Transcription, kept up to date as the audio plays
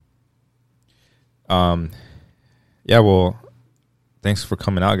Um, yeah, well, thanks for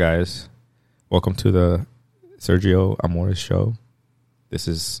coming out, guys. Welcome to the Sergio Amores show. This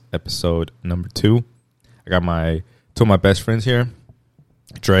is episode number 2. I got two of my best friends here,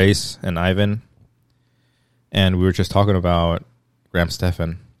 Drace and Ivan, and we were just talking about Graham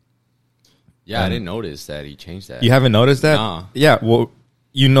Stephan. Yeah, I didn't notice that he changed that. You haven't noticed that? Nah. Yeah, well,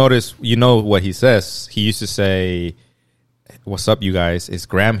 you know what he says. He used to say, "What's up, you guys? It's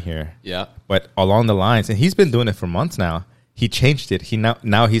Graham here." Yeah. But along the lines, and he's been doing it for months now. He changed it.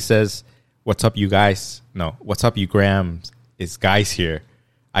 Now he says, "What's up, you guys?" No, "What's up, you Grahams? It's guys here."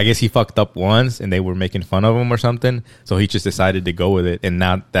 I guess he fucked up once, and they were making fun of him or something. So he just decided to go with it, and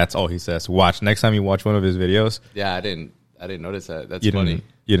now that's all he says. Watch next time you watch one of his videos. Yeah, I didn't notice that. That's funny.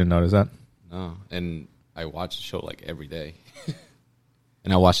 You didn't notice that? No, and I watch the show like every day.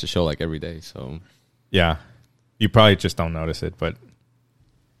 So Yeah, you probably just don't notice it, but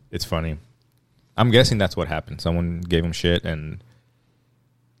it's funny. I'm guessing that's what happened. Someone gave him shit, and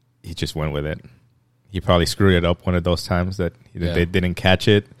he just went with it. He probably screwed it up one of those times that they didn't catch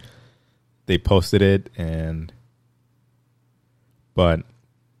it. They posted it, but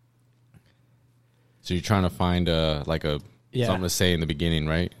so you're trying to find something to say in the beginning,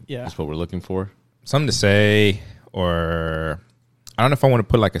 right? Yeah, that's what we're looking for. Something to say, or I don't know if I want to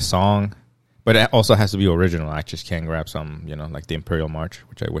put like a song, but it also has to be original. I just can't grab some, like the Imperial March,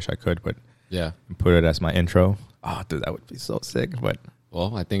 which I wish I could, but yeah, and put it as my intro. Oh, dude, that would be so sick. But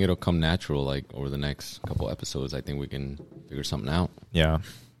well, I think it'll come natural. Like over the next couple episodes, I think we can figure something out. Yeah.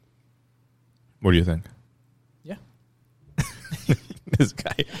 What do you think? Yeah. This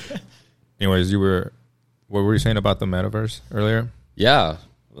guy. Anyways, what were you saying about the Metaverse earlier? Yeah.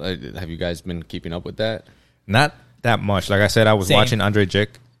 Have you guys been keeping up with that? Not that much. Like I said, I was Same. watching Andre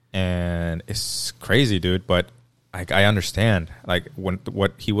Jick, and it's crazy, dude. But I understand. Like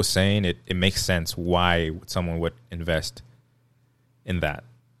what he was saying, it makes sense why someone would invest in that.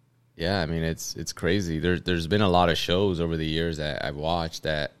 Yeah, I mean it's crazy. There's been a lot of shows over the years that I've watched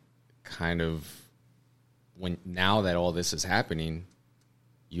that kind of now that all this is happening,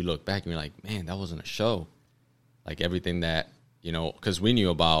 you look back and you're like, man, that wasn't a show. Like everything that, because we knew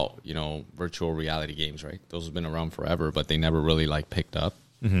about, virtual reality games, right? Those have been around forever, but they never really like picked up.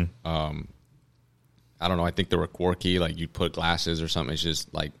 Mm-hmm. I don't know. I think they were quirky. Like you'd put glasses or something. It's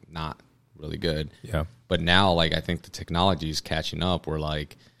just like not really good. Yeah. But now, like, I think the technology is catching up where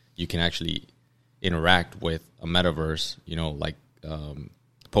like you can actually interact with a metaverse, like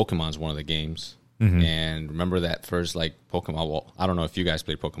Pokemon's one of the games. Mm-hmm. And remember that first like Pokemon. Well, I don't know if you guys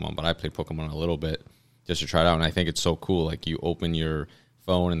played Pokemon, but I played Pokemon a little bit just to try it out. And I think it's so cool. Like you open your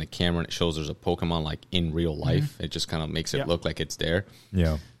phone and the camera and it shows there's a Pokemon like in real life. Mm-hmm. It just kind of makes it look like it's there.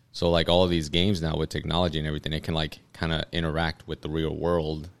 Yeah. So like all of these games now with technology and everything, it can like kind of interact with the real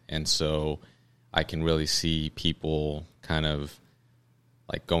world. And so I can really see people kind of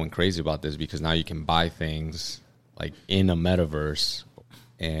like going crazy about this because now you can buy things like in a metaverse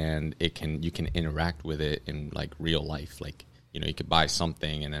and you can interact with it in like real life. Like, you could buy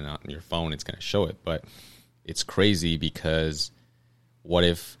something and then on your phone it's going to show it. But it's crazy because what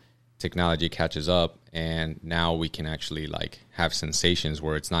if technology catches up and now we can actually like have sensations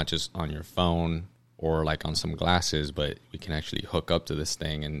where it's not just on your phone or like on some glasses, but we can actually hook up to this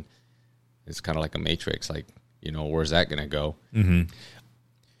thing and it's kind of like a Matrix. Like, where's that going to go? Mm-hmm.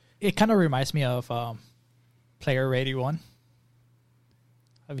 It kind of reminds me of Player Ready One.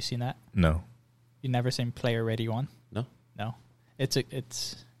 Have you seen that? No. You never seen Player Ready One? No. It's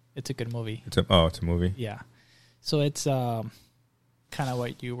a good movie. It's a movie. Yeah. So it's kind of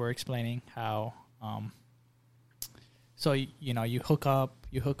what you were explaining how so you hook up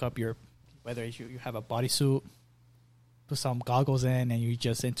your whether you have a bodysuit, put some goggles in, and you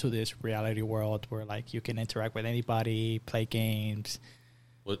just into this reality world where like you can interact with anybody, play games.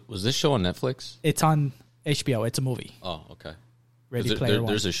 Was this show on Netflix? It's on HBO. It's a movie. Oh, okay. Ready Player One.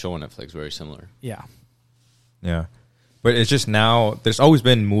 There's a show on Netflix very similar. Yeah. Yeah. But it's just now, there's always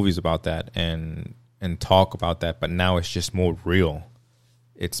been movies about that and talk about that, but now it's just more real.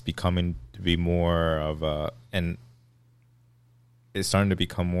 It's becoming to be more of and it's starting to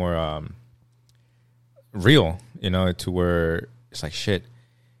become more real, to where it's like, shit,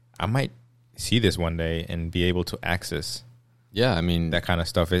 I might see this one day and be able to access. Yeah, I mean, that kind of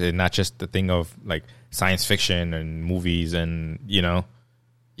stuff. It's not just the thing of like science fiction and movies and,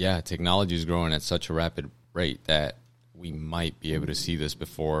 Yeah, technology is growing at such a rapid rate that we might be able to see this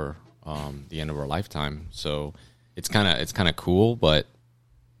before the end of our lifetime. So it's kind of cool, but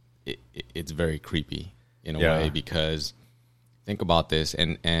it's very creepy in a way because think about this,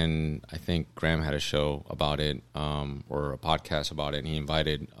 and I think Graham had a show about it or a podcast about it, and he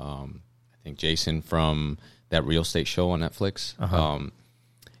invited I think Jason from that real estate show on Netflix.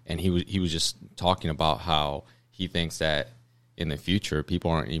 And he was just talking about how he thinks that in the future, people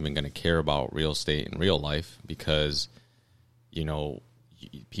aren't even going to care about real estate in real life because, you know,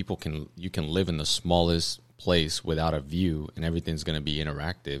 you can live in the smallest place without a view and everything's going to be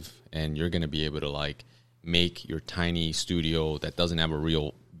interactive, and you're going to be able to like make your tiny studio that doesn't have a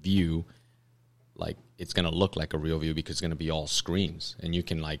real view, like it's going to look like a real view because it's going to be all screens, and you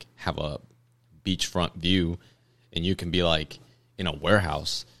can like have a beachfront view, and you can be like in a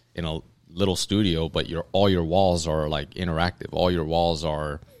warehouse in a little studio, but all your walls are like interactive. All your walls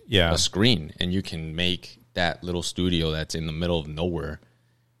are a screen, and you can make that little studio that's in the middle of nowhere.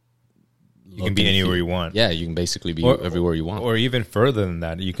 You can be anywhere you want. Yeah, you can basically be everywhere you want. Or even further than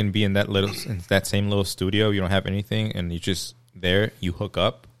that, you can be in that same little studio. You don't have anything, and you just there. You hook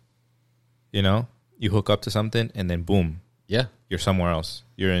up. You know, you hook up to something, and then boom, yeah, you're somewhere else.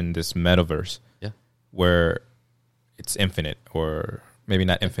 You're in this metaverse, where it's infinite, or maybe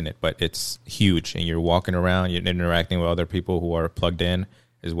not infinite, but it's huge, and you're walking around. You're interacting with other people who are plugged in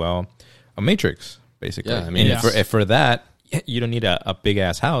as well. A matrix, basically. Yeah, I mean, for that. You don't need a big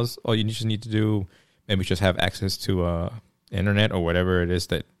ass house. All you just need to do, maybe just have access to internet or whatever it is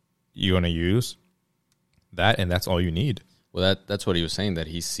that you want to use. And that's all you need. Well, that's what he was saying, that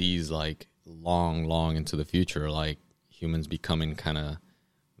he sees like long into the future, like humans becoming kind of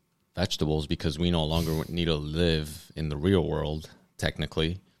vegetables because we no longer need to live in the real world.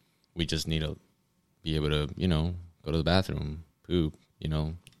 Technically, we just need to be able to, you know, go to the bathroom, poop, you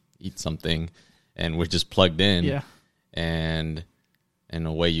know, eat something, and we're just plugged in. Yeah. And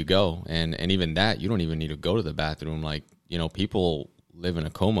away you go. And even that, you don't even need to go to the bathroom. Like, you know, people live in a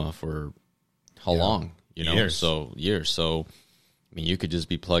coma for how long? You know, years. So, I mean, you could just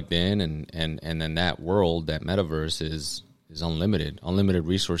be plugged in, and then that world, that metaverse is unlimited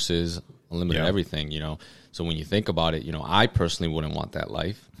resources, unlimited everything, you know. So when you think about it, you know, I personally wouldn't want that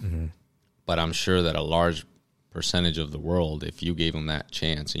life, but I'm sure that a large percentage of the world, if you gave them that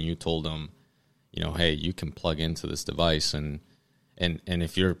chance and you told them, you know, hey, you can plug into this device, and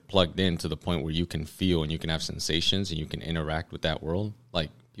if you're plugged in to the point where you can feel and you can have sensations and you can interact with that world, like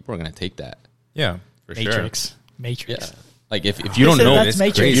people are going to take that. Yeah, for Matrix. Yeah. Like if you don't know, it's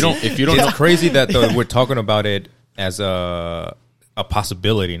crazy. If you don't it's know, crazy that we're talking about it as a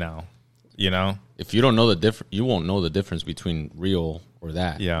possibility now. You know, if you don't know you won't know the difference between real or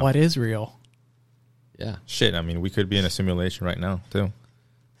that. Yeah. What is real? Yeah. Shit. I mean, we could be in a simulation right now too.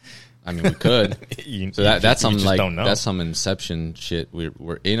 I mean, we could. That's some like that's some Inception shit.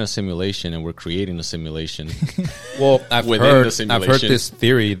 We're in a simulation and we're creating a simulation. Well, I've heard this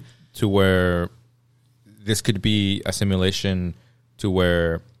theory to where this could be a simulation to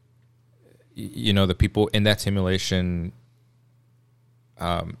where, you know, the people in that simulation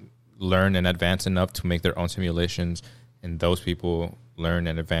learn and advance enough to make their own simulations, and those people learn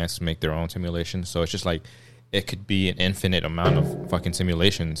and advance to make their own simulations. So it's just like it could be an infinite amount of fucking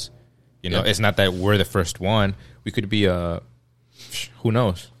simulations. You know, it's not that we're the first one. We could be who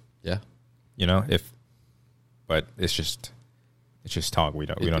knows? Yeah. You know, but it's just talk. We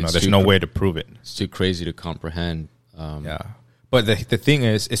don't know. There's no way to prove it. It's too crazy to comprehend. But the thing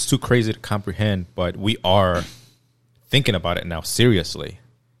is, it's too crazy to comprehend. But we are thinking about it now seriously.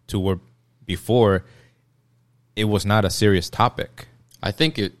 To where before, it was not a serious topic. I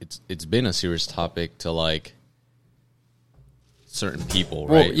think it's been a serious topic to like certain people,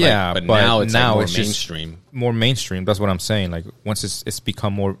 right? Well, yeah, like, but now it's more it's mainstream. More mainstream. That's what I'm saying. Like once it's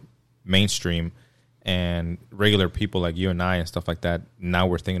become more mainstream, and regular people like you and I and stuff like that, now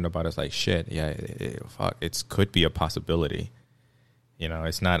we're thinking about it as like shit. Yeah, fuck, it could be a possibility. You know,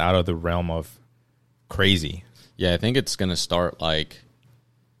 it's not out of the realm of crazy. Yeah, I think it's gonna start like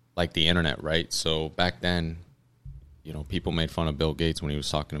the internet, right? So back then, you know, people made fun of Bill Gates when he was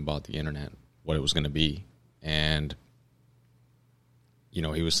talking about the internet, what it was going to be, and you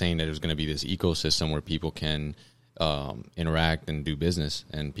know, he was saying that it was going to be this ecosystem where people can interact and do business,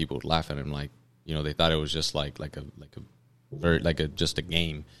 and people would laugh at him like, you know, they thought it was just like just a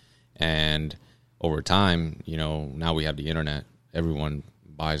game. And over time, you know, now we have the internet. Everyone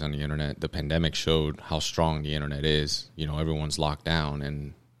buys on the internet. The pandemic showed how strong the internet is. You know, everyone's locked down,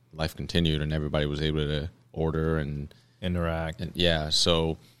 and life continued, and everybody was able to order and interact. And yeah,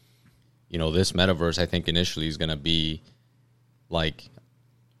 so you know, this metaverse, I think initially is going to be like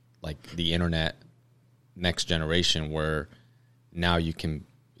the internet next generation, where now you can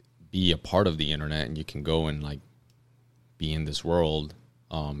be a part of the internet and you can go and like be in this world.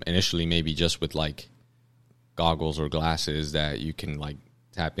 Initially, maybe just with like goggles or glasses that you can like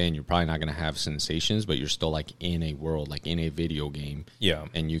tap in, you're probably not going to have sensations, but you're still like in a world, like in a video game. Yeah.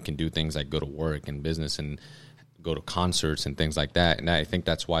 And you can do things like go to work and business and go to concerts and things like that. And I think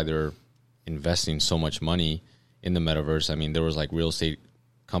that's why they're investing so much money in the metaverse. I mean, there was like real estate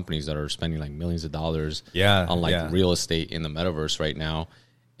companies that are spending like millions of dollars on like real estate in the metaverse right now.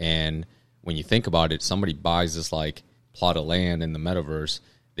 And when you think about it, somebody buys this like plot of land in the metaverse,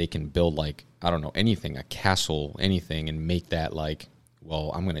 they can build like, I don't know, anything, a castle, anything, and make that like,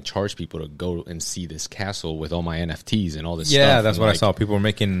 well, I'm going to charge people to go and see this castle with all my NFTs and all this stuff. Yeah, that's and what like, I saw. People were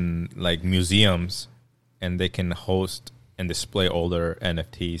making like museums, and they can host and display older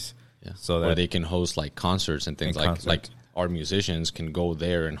NFTs. Yeah. So that or they can host like concerts and things like our musicians can go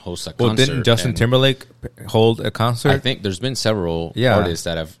there and host a well, concert. didn't Justin Timberlake hold a concert? I think there's been several artists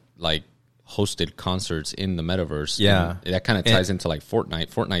that have like hosted concerts in the metaverse. Yeah. And that kind of ties into like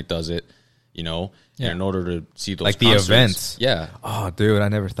Fortnite. Fortnite does it, you know, and in order to see those like concerts, the events. Yeah. Oh, dude, I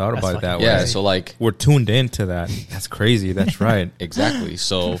never thought about it that way. Yeah, so like we're tuned into that. That's crazy. That's right. Exactly.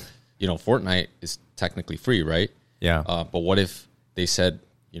 So, you know, Fortnite is technically free, right? Yeah. But what if they said,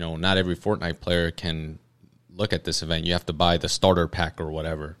 you know, not every Fortnite player can look at this event. You have to buy the starter pack or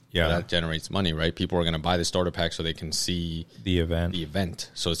whatever. Yeah. That generates money, right? People are going to buy the starter pack so they can see the event.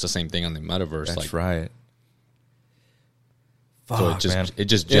 So it's the same thing on the metaverse. That's like, right. So it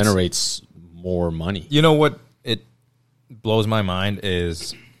just generates more money. You know what? It blows my mind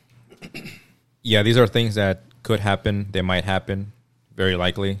is, yeah, these are things that could happen. They might happen, very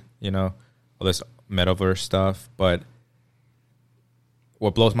likely. You know, all this metaverse stuff. But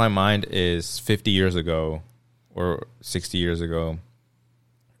what blows my mind is 50 years ago or 60 years ago,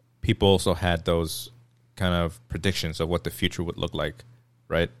 people also had those kind of predictions of what the future would look like,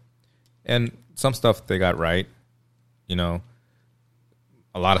 right? And some stuff they got right, you know.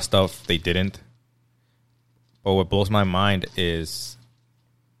 A lot of stuff they didn't. But what blows my mind is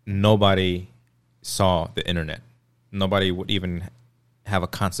nobody saw the internet. Nobody would even have a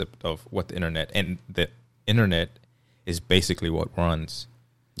concept of what the internet, and the internet is basically what runs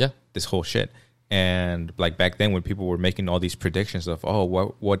this whole shit. And like back then when people were making all these predictions of, oh,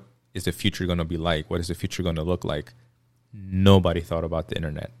 what is the future going to be like? What is the future going to look like? Nobody thought about the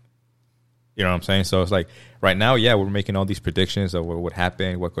internet. You know what I'm saying? So it's like right now, yeah, we're making all these predictions of what would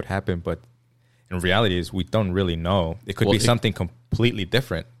happen, what could happen, but in reality is we don't really know. It could be something completely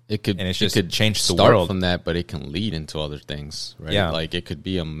different. It could, and it's just change the start world from that, but it can lead into other things, right? Yeah. Like it could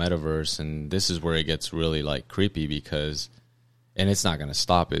be a metaverse, and this is where it gets really like creepy because, and it's not going to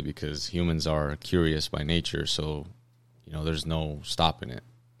stop it because humans are curious by nature. So, you know, there's no stopping it.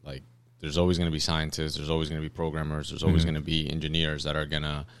 Like there's always going to be scientists, there's always going to be programmers, there's always going to be engineers that are going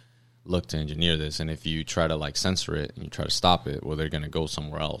to look to engineer this. And if you try to like censor it and you try to stop it, well, they're going to go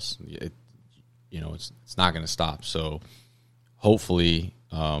somewhere else. It's not going to stop. So hopefully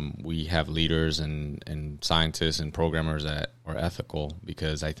we have leaders and scientists and programmers that are ethical,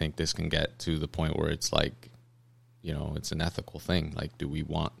 because I think this can get to the point where it's like, you know, it's an ethical thing. Like, do we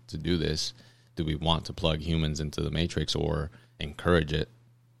want to do this? Do we want to plug humans into the matrix or encourage it?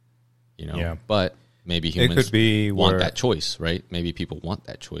 You know, Yeah. But maybe humans could be want where- that choice, right? Maybe people want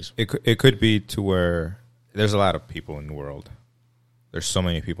that choice. It could be to where there's a lot of people in the world. There's so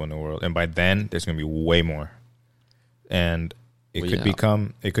many people in the world, and by then there's going to be way more. And it could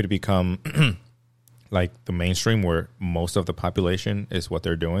become like the mainstream where most of the population is what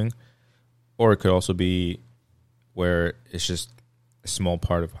they're doing, or it could also be where it's just a small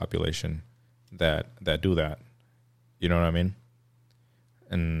part of the population that do that. You know what I mean?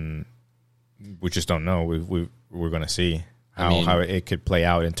 And we just don't know. We're going to see how it could play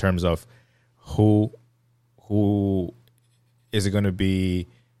out in terms of who is it going to be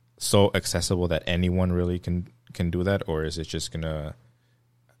so accessible that anyone really can do that, or is it just going to,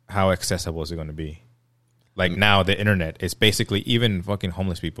 how accessible is it going to be? Like now the internet is basically, even fucking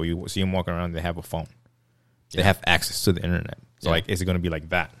homeless people, you see them walking around, they have a phone. They have access to the internet. So like, is it going to be like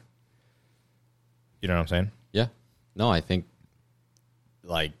that? You know what I'm saying? Yeah. No, I think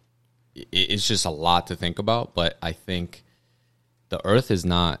like it's just a lot to think about, but I think the earth is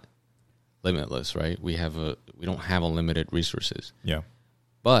not limitless, right? We don't have unlimited resources. Yeah.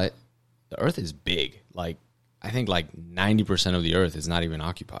 But the earth is big. Like I think like 90% of the earth is not even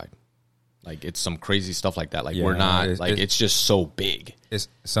occupied. Like it's some crazy stuff like that. Like we're not it's just so big. It's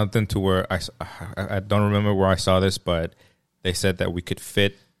something to where I don't remember where I saw this, but they said that we could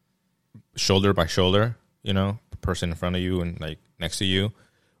fit shoulder by shoulder, you know, the person in front of you and like next to you,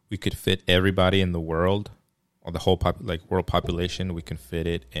 we could fit everybody in the world, or the whole world population. We can fit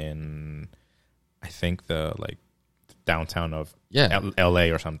it in, I think the downtown of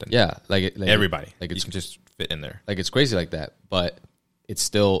LA or something. Yeah, like everybody. Like you can just fit in there. Like it's crazy like that, but it's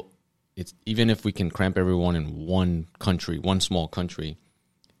still, it's even if we can cramp everyone in one country, one small country,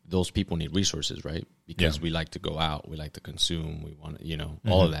 those people need resources, right? Because we like to go out, we like to consume, we want to, you know,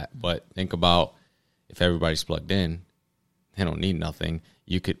 all of that. But think about if everybody's plugged in, they don't need nothing.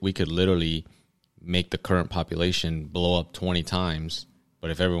 We could literally make the current population blow up 20 times, but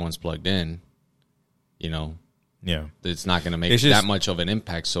if everyone's plugged in, you know, it's not going to make that much of an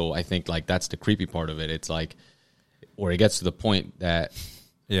impact. So I think like that's the creepy part of it. It's like where it gets to the point that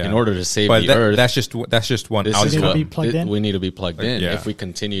in order to save the earth, that's just one outcome. We need to be plugged in. If we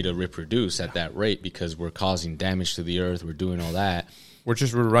continue to reproduce at that rate because we're causing damage to the earth, we're doing all that. We're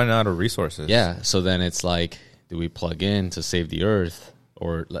running out of resources. Yeah. So then it's like, do we plug in to save the earth,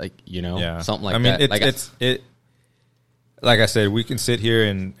 or like, you know, something like that? I mean, like I said, we can sit here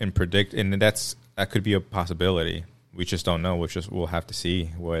and predict, and that could be a possibility. We just don't know. We'll have to see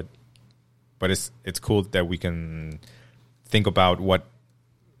what. But it's cool that we can think about what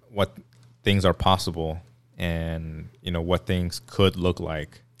things are possible, and you know what things could look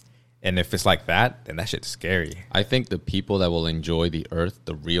like. And if it's like that, then that shit's scary. I think the people that will enjoy the earth,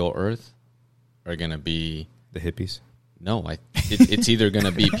 the real earth, are gonna be the hippies. No, it's either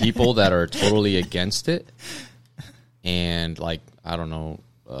gonna be people that are totally against it, and like I don't know,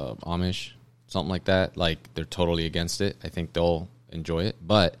 Amish, something like that. Like they're totally against it. I think they'll enjoy it,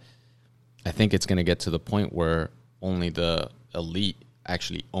 but I think it's gonna get to the point where only the elite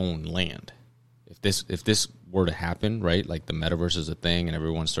actually own land. If this were to happen, right, like the metaverse is a thing and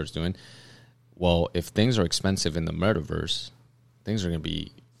everyone starts doing, well, if things are expensive in the metaverse, things are going to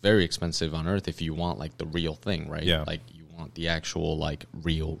be very expensive on Earth if you want like the real thing, right? Yeah. Like you want the actual like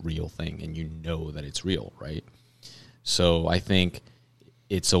real thing, and you know that it's real, right? So I think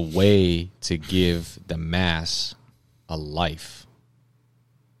it's a way to give the mass a life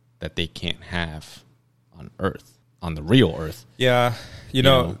that they can't have on Earth, on the real Earth. Yeah, you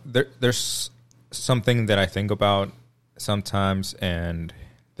know? There's something that I think about sometimes, and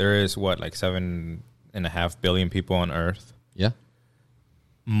there is like 7.5 billion people on Earth. Yeah,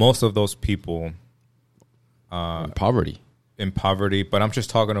 most of those people in poverty. But I'm just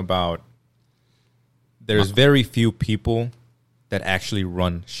talking about there's very few people that actually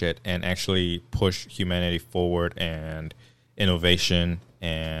run shit and actually push humanity forward and innovation,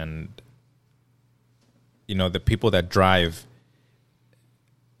 and you know, the people that drive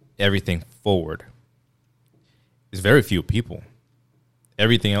everything forward is very few people.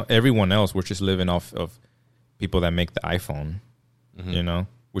 Everyone else, we're just living off of people that make the iPhone, you know,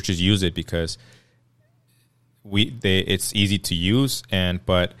 which is use it because it's easy to use.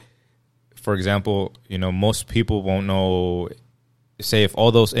 But for example, you know, most people won't know, say if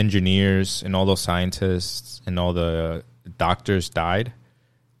all those engineers and all those scientists and all the doctors died,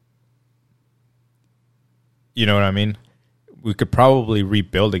 you know what I mean? We could probably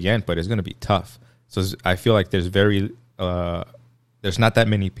rebuild again, but it's going to be tough. So I feel like there's not that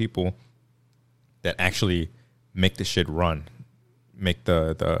many people that actually make the shit run, make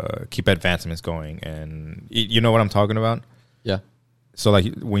the keep advancements going, and you know what I'm talking about? Yeah. So like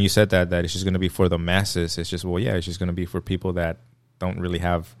when you said that it's just going to be for the masses, it's just it's just going to be for people that don't really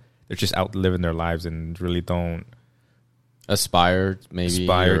have, they're just out living their lives and really don't aspire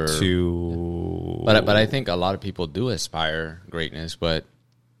to. But I think a lot of people do aspire greatness, but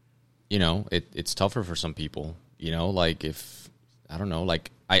you know, it's tougher for some people, you know, like if, I don't know,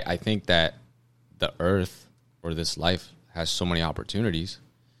 like I think that the earth or this life has so many opportunities,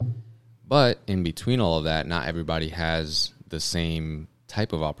 but in between all of that, not everybody has the same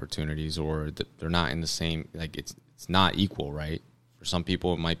type of opportunities, or they're not in the same, like it's not equal, right? For some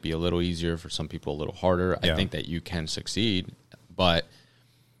people, it might be a little easier. For some people, a little harder. Yeah. I think that you can succeed, but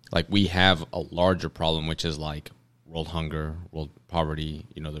like we have a larger problem, which is like world hunger, world poverty.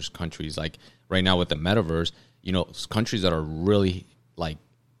 You know, there's countries like right now with the metaverse, you know, countries that are really like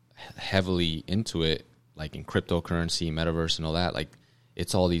heavily into it, like in cryptocurrency, metaverse and all that. Like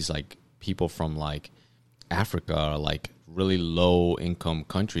it's all these like people from like Africa, like really low income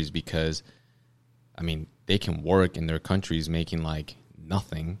countries, because I mean, they can work in their countries making like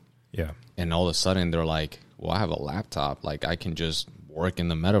nothing. Yeah. And all of a sudden they're like, well, I have a laptop. Like I can just work in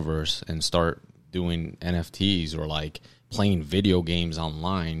the metaverse and start doing NFTs or like playing video games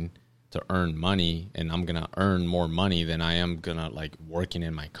online to earn money. And I'm going to earn more money than I am going to like working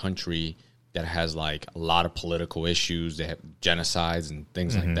in my country that has like a lot of political issues. They have genocides and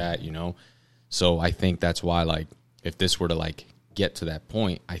things like that, you know? So I think that's why, like, if this were to like get to that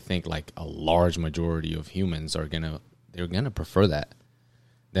point, I think like a large majority of humans they're gonna prefer that.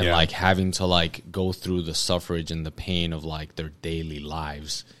 than like having to like go through the suffrage and the pain of like their daily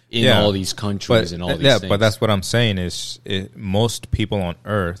lives in all these countries and all these things. But that's what I'm saying is most people on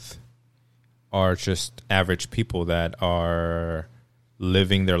Earth are just average people that are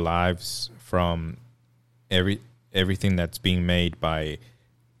living their lives from everything that's being made by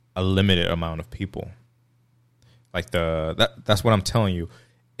a limited amount of people. Like that's what I'm telling you.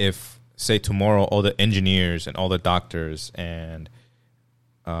 If say tomorrow all the engineers and all the doctors and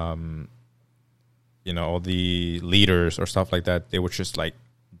all the leaders or stuff like that, they would just like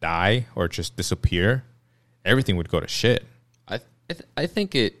die or just disappear, everything would go to shit. I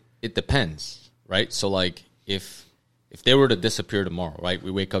think it depends, right? So like if they were to disappear tomorrow, right? We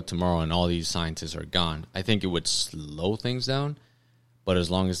wake up tomorrow and all these scientists are gone. I think it would slow things down. But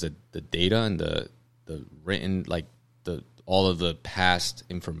as long as the data and the written, like all of the past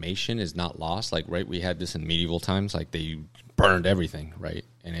information is not lost, like, right, we had this in medieval times, like they burned everything, right?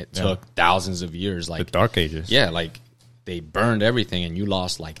 And it took thousands of years, like the Dark Ages. Yeah, like they burned everything and you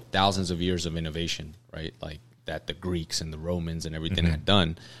lost like thousands of years of innovation, right? Like that the Greeks and the Romans and everything had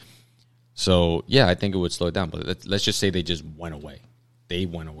done. So, yeah, I think it would slow it down. But let's just say they just went away. They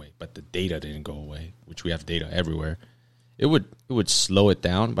went away, but the data didn't go away, which we have data everywhere. It would slow it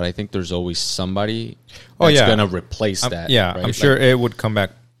down, but I think there's always somebody that's going to replace that. Yeah, right? I'm sure it would come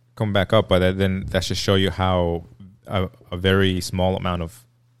back up, but then that should show you how a very small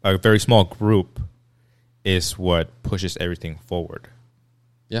group is what pushes everything forward.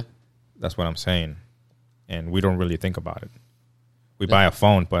 Yeah. That's what I'm saying. And we don't really think about it. We buy a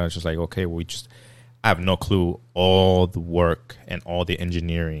phone, but it's just like, okay, I have no clue all the work and all the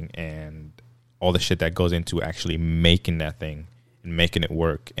engineering and all the shit that goes into actually making that thing and making it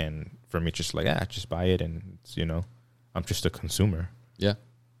work. And for me, it's just like, just buy it. And, I'm just a consumer. Yeah.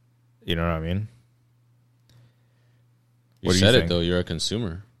 You know what I mean? You said it, though. You're a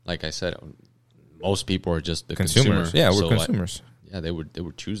consumer. Like I said, most people are just the consumers. Yeah, we're consumers. They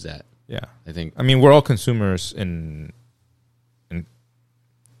would choose that. Yeah. I think. I mean, we're all consumers in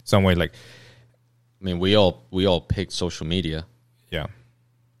some way. Like, I mean, we all picked social media. Yeah.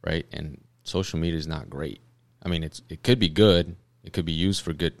 Right? And social media is not great. I mean, it could be good. It could be used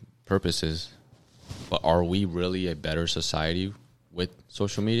for good purposes. But are we really a better society with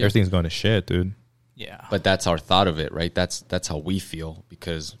social media? Everything's going to shit, dude. Yeah. But that's our thought of it, right? That's how we feel,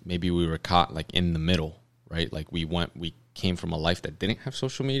 because maybe we were caught like in the middle, right? Like we came from a life that didn't have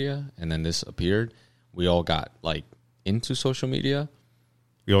social media, and then this appeared. We all got like into social media.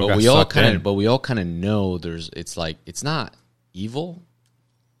 But we all kind of know it's not evil,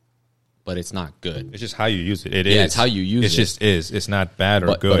 but it's not good. It's just how you use it. It's how you use it. It just is. It's not bad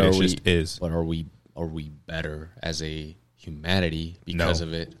or good. It just is. But are we better as a humanity because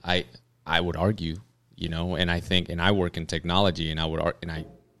of it? I would argue, and I think, and I work in technology, and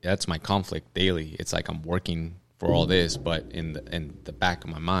that's my conflict daily. It's like I'm working for all this, but in the back of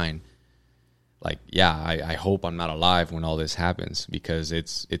my mind, like, I hope I'm not alive when all this happens, because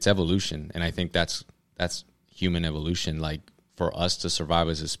it's evolution, and I think that's human evolution. Like, for us to survive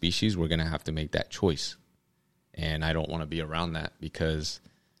as a species, we're gonna have to make that choice, and I don't want to be around that, because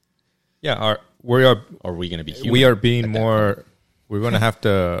are we gonna be human? We are being more. We're gonna have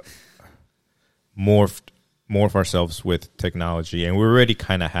to morph ourselves with technology, and we already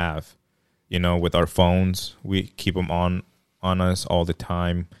kind of have. With our phones, we keep them on us all the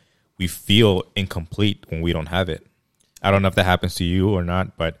time. We feel incomplete when we don't have it. I don't know if that happens to you or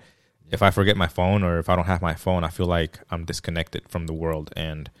not, but if I forget my phone, or if I don't have my phone, I feel like I'm disconnected from the world.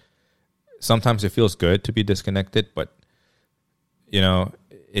 And sometimes it feels good to be disconnected, but you're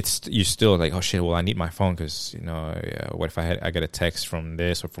still like, oh shit, well, I need my phone because what if I get a text from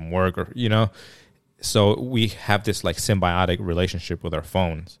this or from work, or so we have this like symbiotic relationship with our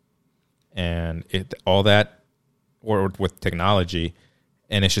phones, and all that, or with technology.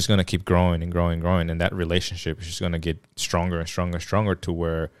 And it's just going to keep growing and growing and growing. And that relationship is just going to get stronger and stronger and stronger, to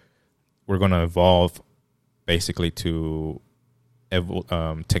where we're going to evolve basically to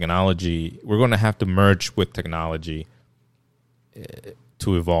technology. We're going to have to merge with technology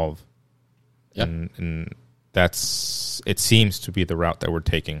to evolve. Yep. And it seems to be the route that we're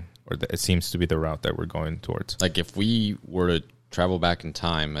taking, or it seems to be the route that we're going towards. Like, if we were to travel back in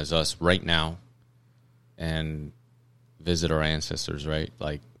time as us right now and visit our ancestors, right?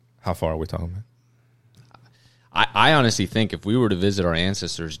 Like, how far are we talking about? I honestly think if we were to visit our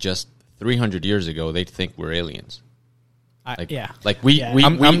ancestors just 300 years ago, they'd think we're aliens.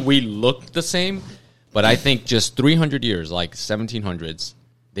 We look the same, but I think just 300 years, like 1700s,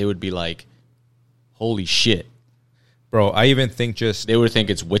 they would be like, holy shit. Bro, I even think they would think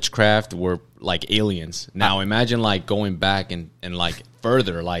it's witchcraft. We're like aliens. Now imagine like going back and like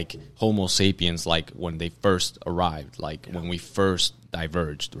further, like Homo sapiens, like when they first arrived, like when we first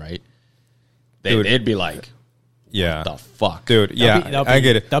diverged, right? They'd be like, yeah, the fuck, dude. Yeah, I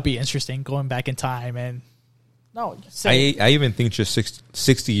get it. That'll be interesting going back in time and I even think just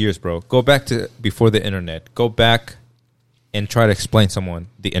 60 years, bro. Go back to before the internet. Go back and try to explain someone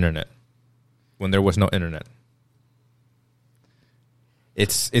the internet when there was no internet.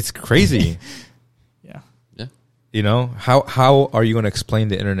 It's crazy. Yeah. You know, how are you going to explain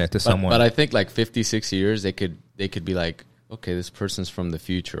the internet to someone? But I think like 50, 60 years, they could be like, okay, this person's from the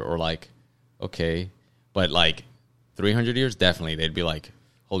future, or like, okay, but like 300 years, definitely they'd be like,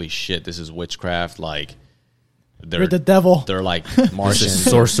 holy shit, this is witchcraft. Like, you're the devil. They're like Martian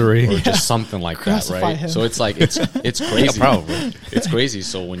sorcery, or just something like Crucify that, right? him. So it's like it's crazy. Yeah, probably. It's crazy.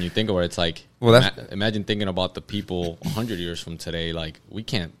 So when you think about it, it's like, well, imagine thinking about the people 100 years from today. Like, we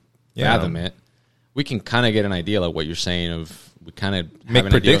can't Yeah. fathom it. We can kind of get an idea, like what you're saying, of we kind of Make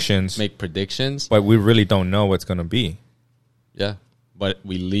predictions. make predictions. but we really don't know what's going to be. Yeah, but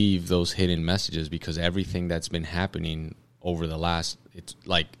we leave those hidden messages because everything that's been happening over the last, it's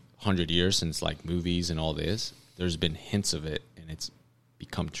like 100 years since like movies and all this, there's been hints of it, and it's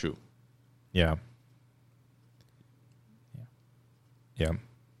become true. Yeah.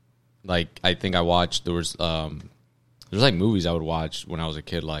 Like, I think I watched, there's like movies I would watch when I was a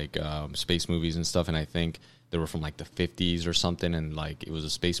kid, like space movies and stuff, and I think they were from like the 50s or something, and like it was a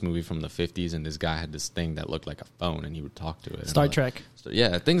space movie from the 50s, and this guy had this thing that looked like a phone, and he would talk to it. Star like, Trek.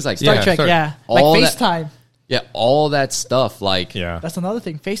 yeah, things like Star Yeah, Trek, Star- yeah. Like all that- FaceTime. Yeah, all that stuff, like Yeah. That's another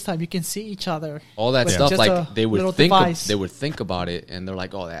thing. FaceTime, you can see each other. all that with stuff, just like a they little would think device. they would think about it, and they're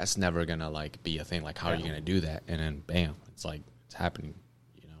like, oh, that's never gonna like be a thing. Like, how are you gonna do that? And then bam, it's like it's happening,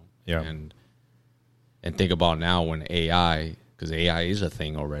 you know. Yeah. And think about now when AI, because AI is a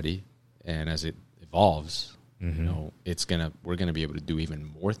thing already, and as it evolves, you know, we're gonna be able to do even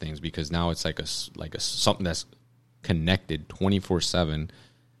more things, because now it's like a something that's connected 24/7,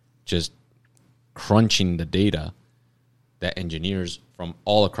 just crunching the data that engineers from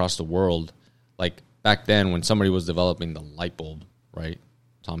all across the world, like back then when somebody was developing the light bulb, right?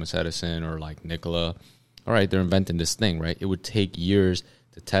 Thomas Edison or like Nikola, all right, they're inventing this thing, right? It would take years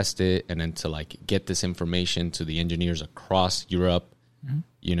to test it, and then to like get this information to the engineers across Europe.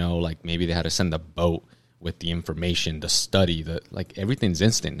 You know, like maybe they had to send a boat with the information, the study, like everything's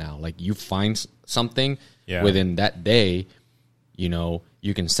instant now. Like you find something within that day, you know,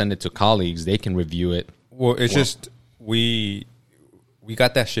 you can send it to colleagues, they can review it. Well, it's just we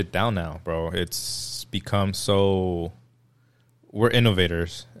got that shit down now, bro. It's become so, we're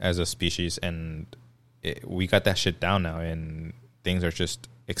innovators as a species, and we got that shit down now, and things are just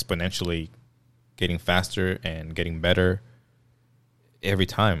exponentially getting faster and getting better every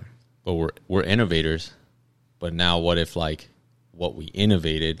time. But we're innovators. But now what if like what we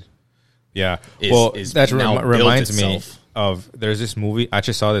innovated? Yeah. Is that now reminds built me itself. of, there's this movie, I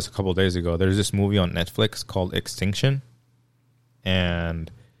just saw this a couple of days ago. There's this movie on Netflix called Extinction,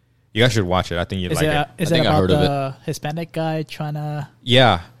 and you guys should watch it. I think you'd like it. Is I it think I about heard of the Hispanic guy trying to...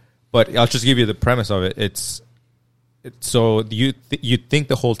 Yeah, but I'll just give you the premise of it. So you think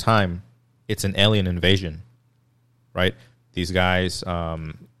the whole time it's an alien invasion, right? These guys,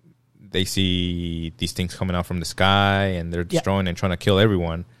 they see these things coming out from the sky, and they're destroying and trying to kill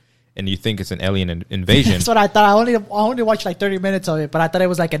everyone, and you think it's an alien invasion. That's what I thought. I only watched like 30 minutes of it, but I thought it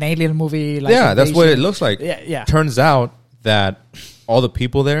was like an alien movie. Like Yeah, that's what it invasion. looks like. Yeah. Turns out that all the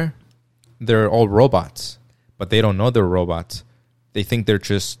people there, they're all robots, but they don't know they're robots. They think they're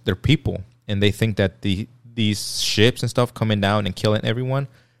people, and they think that these ships and stuff coming down and killing everyone,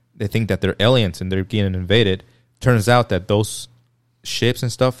 they think that they're aliens and they're getting invaded. Turns out that those ships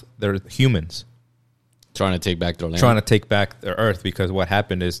and stuff, they're humans Trying to take back their land. trying to take back their Earth, because what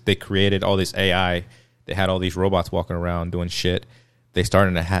happened is they created all this AI. They had all these robots walking around doing shit. They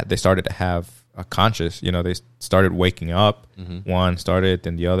started to have a conscious. You know, they started waking up. One started,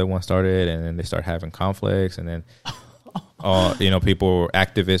 then the other one started, and then they started having conflicts. And then, people,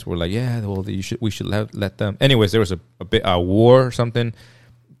 activists were like, "Yeah, well, we should let them." Anyways, there was a war or something.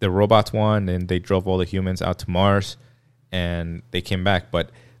 The robots won, and they drove all the humans out to Mars, and they came back.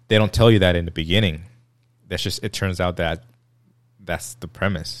 But they don't tell you that in the beginning. That's just, it turns out that that's the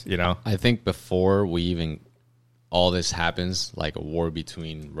premise, you know? I think before all this happens, like a war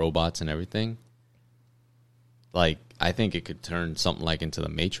between robots and everything, like I think it could turn something like into the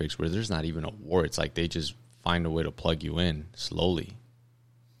Matrix, where there's not even a war. It's like they just find a way to plug you in slowly.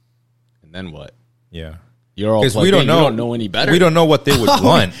 And then what? Yeah. You're all Because plugged we don't in. know. You don't know any better. We don't know what they would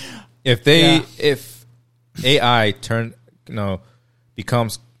want. If Yeah. if AI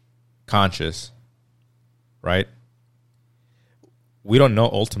becomes conscious, right? we don't know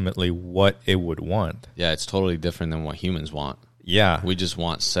ultimately what it would want. Yeah, it's totally different than what humans want. Yeah. We just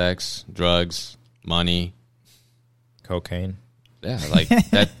want sex, drugs, money. Cocaine. Yeah, like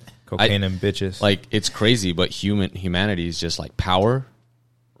that. Cocaine and bitches. Like, it's crazy, but humanity is just like power,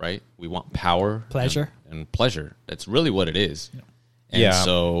 right? We want power. Pleasure. And pleasure. That's really what it is. Yeah. And Yeah.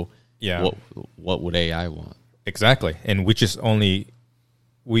 so Yeah. what would AI want? Exactly. And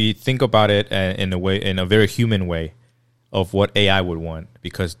we think about it in a very human way of what AI would want,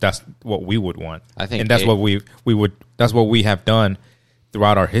 because that's what we would want. I think, and that's what that's what we have done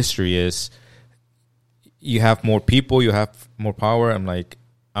throughout our history. Is you have more people, you have more power. I'm like,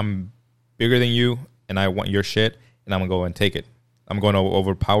 I'm bigger than you, and I want your shit, and I'm gonna go and take it. I'm going to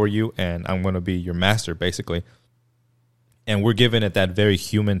overpower you, and I'm going to be your master, basically. And we're giving it that very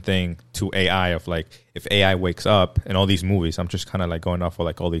human thing to AI of like, if AI wakes up in all these movies, I'm just kind of like going off of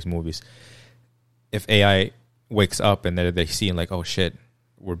like all these movies. If AI wakes up and they see like, oh shit,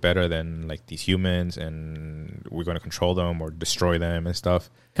 we're better than like these humans, and we're going to control them or destroy them and stuff.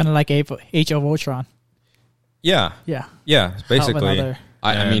 Kind of like Age of Ultron. Yeah. Yeah. Yeah. Basically.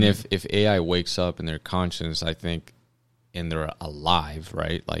 I mean, if AI wakes up and they're conscious, I think, and they're alive,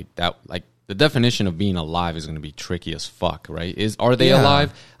 right? Like that, like the definition of being alive is going to be tricky as fuck, right? Are they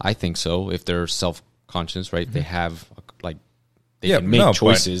alive? I think so. If they're self-conscious, right? Mm-hmm. They have like they can make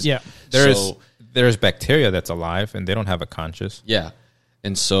choices. Yeah. There's bacteria that's alive and they don't have a conscious. Yeah.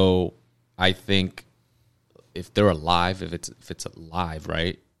 And so I think if they're alive, if it's alive,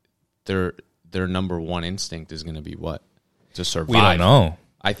 right? Their number one instinct is going to be what? To survive. We don't know.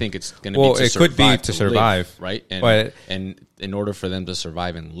 I think it's going to be to survive. Well, it could be to survive, live, right? but in order for them to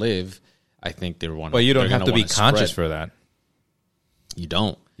survive and live, I think they want. But you don't have to be conscious for that. You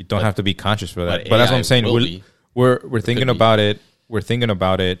don't. You don't have to be conscious for that. But that's what I'm saying. We're thinking be. about it. We're thinking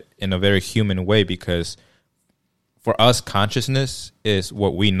about it in a very human way, because for us, consciousness is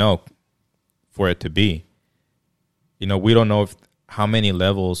what we know for it to be. You know, we don't know how many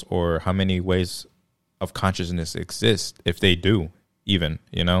levels or how many ways of consciousness exist, if they do, even,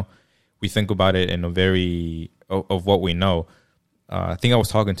 you know. We think about it in a very, of what we know. I think I was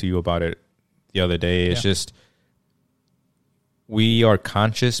talking to you about it the other day. It's just, we are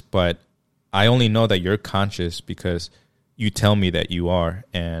conscious, but I only know that you're conscious because you tell me that you are,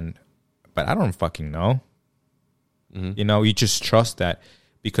 but I don't fucking know. Mm-hmm. You know, you just trust that,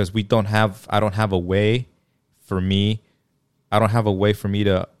 because I don't have a way for me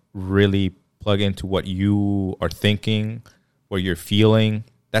to really plug into what you are thinking, what you're feeling.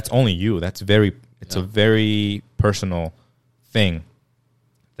 That's only you. It's a very personal thing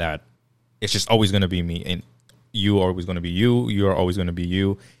that it's just always going to be me, and you are always going to be you. You are always going to be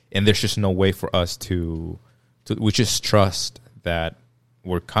you. And there's just no way for us to we just trust that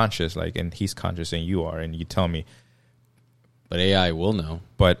we're conscious, like, and he's conscious and you are, and you tell me. But AI will know.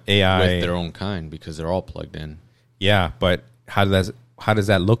 But AI with their own kind, because they're all plugged in. Yeah, but how does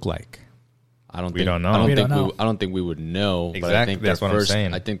that look like? We don't know. I don't think we would know. Exactly. But I think that's what I'm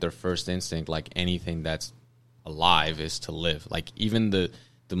saying. I think their first instinct, like anything that's alive, is to live. Like even the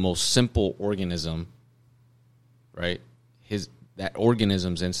most simple organism, right? That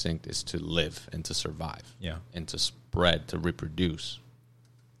organism's instinct is to live and to survive. Yeah. And to spread, to reproduce.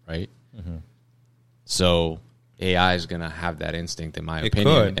 Right? Mm-hmm. So AI is going to have that instinct, in my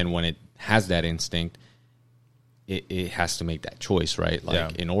opinion. Could. And when it has that instinct, it has to make that choice, right?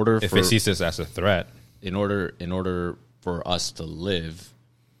 Like in order if it sees this as a threat, in order for us to live,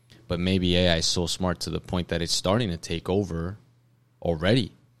 but maybe AI is so smart to the point that it's starting to take over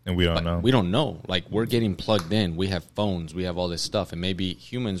already. And we don't know. We don't know. Like, we're getting plugged in. We have phones. We have all this stuff. And maybe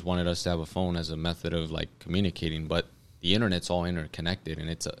humans wanted us to have a phone as a method of, like, communicating. But the internet's all interconnected.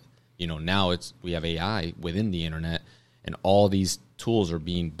 And now we have AI within the internet. And all these tools are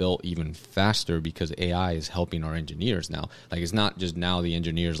being built even faster because AI is helping our engineers now. Like, it's not just now the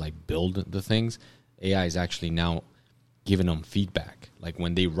engineers, like, build the things. AI is actually now giving them feedback. Like,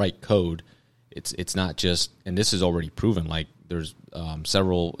 when they write code, it's not just, and this is already proven, like, there's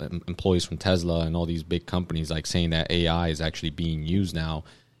several employees from Tesla and all these big companies like saying that AI is actually being used now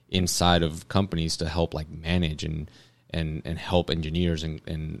inside of companies to help like manage and help engineers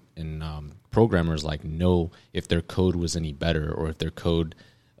and programmers like know if their code was any better or if their code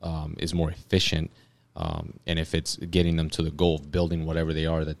is more efficient and if it's getting them to the goal of building whatever they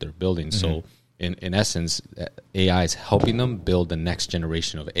are that they're building. Mm-hmm. So in essence, AI is helping them build the next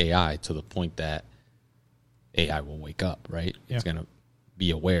generation of AI to the point that AI will wake up, right? Yeah. It's going to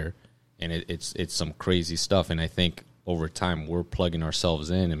be aware, and it's some crazy stuff. And I think over time we're plugging ourselves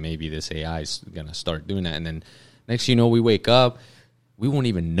in, and maybe this AI is going to start doing that. And then next, we wake up, we won't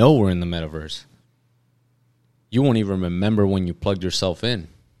even know we're in the metaverse. you won't even remember when you plugged yourself in.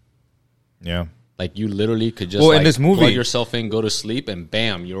 Yeah. Like you literally could just in this movie, plug yourself in, go to sleep, and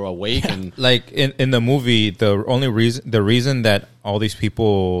bam, you're awake. And like in the movie, the reason that all these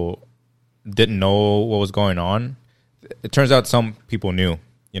people didn't know what was going on, it turns out some people knew,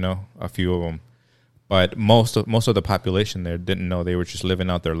 a few of them, but most of the population there didn't know. They were just living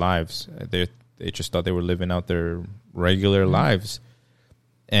out their lives. They just thought they were living out their regular lives,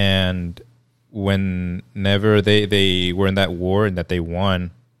 and whenever they were in that war and that they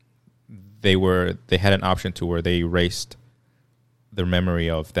won, they had an option to where they erased their memory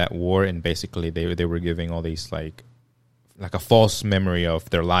of that war, and basically they were giving all these like a false memory of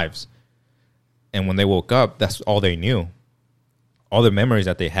their lives. And when they woke up, that's all they knew. All the memories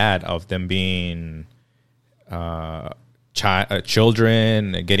that they had of them being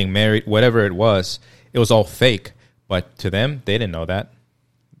children, getting married, whatever it was all fake. But to them, they didn't know that.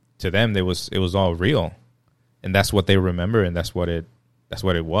 To them, it was all real, and that's what they remember, and that's what it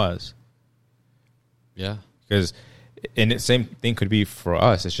was. Yeah, because and the same thing could be for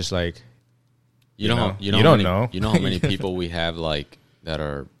us. It's just like you don't know. You know how many people we have like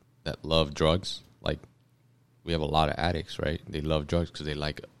that love drugs. Like we have a lot of addicts, right? They love drugs because they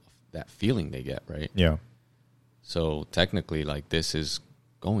like that feeling they get, right? Yeah. So technically, like this is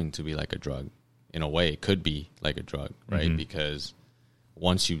going to be like a drug in a way. It could be like a drug, right? Mm-hmm. Because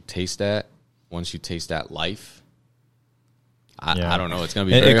once you taste that life. I don't know. It's going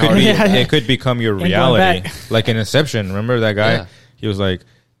to be very hard. It could become your reality. Like in Inception. Remember that guy? Yeah. He was like,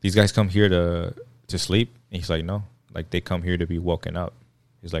 these guys come here to sleep. And he's like, no. Like they come here to be woken up.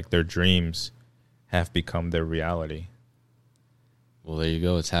 He's like, their dreams have become their reality. Well, there you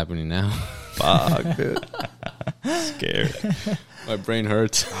go. It's happening now. Fuck, dude. Scared. My brain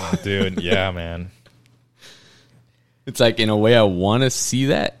hurts. Oh, dude. Yeah, man. It's like, in a way, I want to see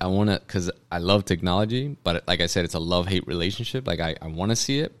that. I want to, because I love technology, but like I said, it's a love-hate relationship. Like, I want to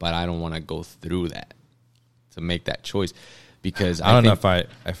see it, but I don't want to go through that to make that choice. Because I don't know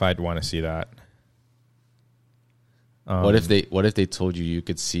if I'd want to see that. What if they told you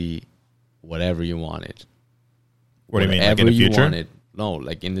could see whatever you wanted? What do you mean, like in the future? No,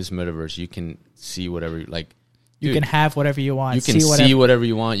 like in this metaverse, you can see whatever, like... You can have whatever you want. You can see whatever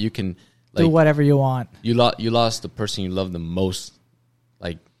you want. You can... Like, do whatever you want. You lost the person you love the most,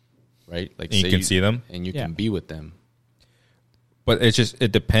 like, right? Like, and you can see them, and you can be with them. But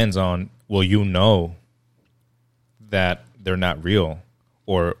it depends on, will you know that they're not real,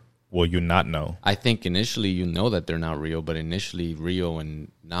 or will you not know? I think initially you know that they're not real, but initially real and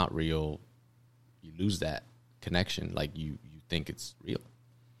not real, you lose that connection. Like you think it's real.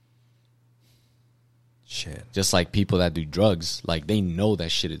 Shit. Just like people that do drugs, like they know that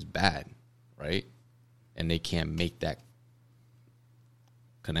shit is bad. Right? And they can't make that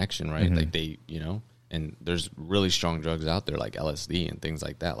connection, right? Mm-hmm. Like they, and there's really strong drugs out there like LSD and things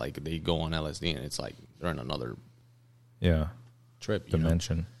like that. Like they go on LSD and it's like they're in another trip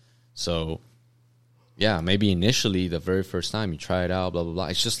dimension. So yeah, maybe initially the very first time you try it out, blah, blah, blah.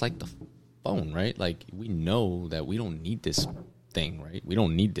 It's just like the phone, right? Like we know that we don't need this thing, right? We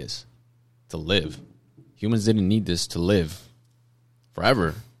don't need this to live. Humans didn't need this to live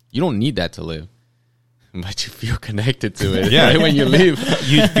forever. You don't need that to live, but you feel connected to it. Yeah, right? When you leave,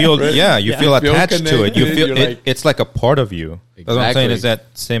 you feel you feel attached to it. You feel it's like a part of you. Exactly. That's what I'm saying. Is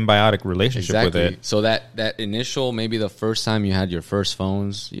that symbiotic relationship with it? So that initial, maybe the first time you had your first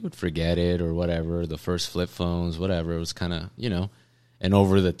phones, you would forget it or whatever. The first flip phones, whatever. It was kind of and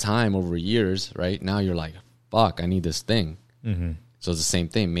over years, right now you're like, fuck, I need this thing. Mm-hmm. So it's the same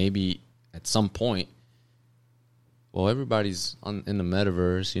thing. Maybe at some point. Well, everybody's in the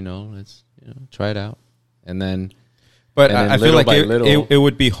metaverse, let's try it out. And then I feel like it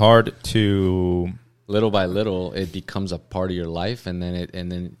would be hard to little by little it becomes a part of your life, and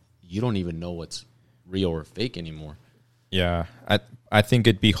then you don't even know what's real or fake anymore. Yeah. I think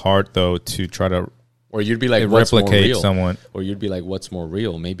it'd be hard though to try to or you'd be like what's more real? Someone. Or you'd be like what's more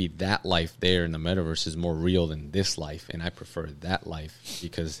real? Maybe that life there in the metaverse is more real than this life, and I prefer that life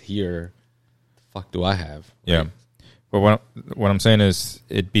because here the fuck do I have? Right? Yeah. But what I'm saying is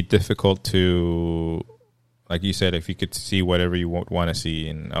it'd be difficult to, like you said, if you could see whatever you want to see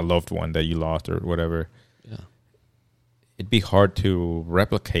in a loved one that you lost or whatever, it'd be hard to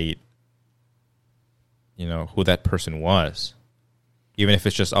replicate, who that person was, even if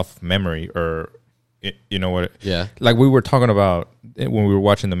it's just off memory or, what? Yeah. Like we were talking about when we were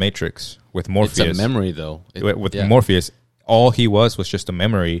watching The Matrix with Morpheus. It's a memory, though. With Morpheus, all he was just a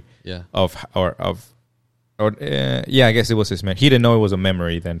memory of I guess it was his memory. He didn't know it was a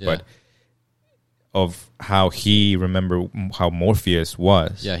memory then, but of how he remember how Morpheus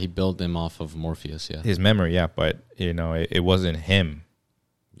was. Yeah, he built him off of Morpheus. Yeah, His memory, yeah, but it wasn't him.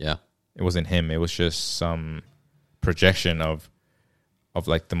 yeah, It wasn't him. It was just some projection of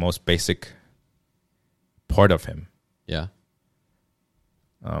like the most basic part of him. yeah.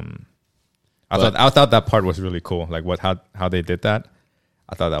 I thought that part was really cool. Like how they did that.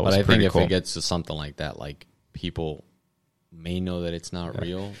 I thought that was But I pretty think cool. if it gets to something like that, like people may know that it's not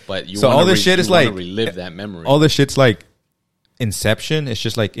real, but you So wanna all this shit is like relive that memory. all this shit's like Inception. It's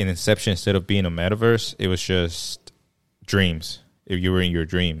just like in Inception, instead of being a metaverse, it was just dreams. If you were in your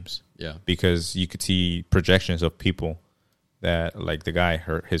dreams, yeah, because you could see projections of people that, like the guy,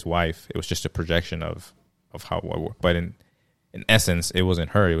 his wife. It was just a projection of how. But in essence, it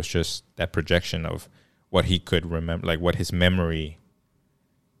wasn't her. It was just that projection of what he could remember, like what his memory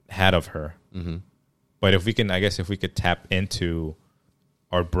had of her. mm-hmm. But if we could tap into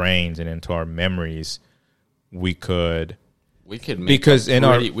our brains and into our memories, we could make because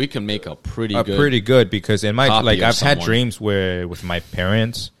we can make a pretty good because in my copy like of I've had someone. dreams where with my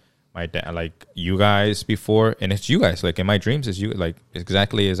parents, my dad, like you guys before, and it's you guys. Like in my dreams, it's you, like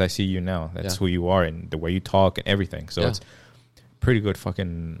exactly as I see you now. That's Yeah. who you are and the way you talk and everything. So Yeah. it's pretty good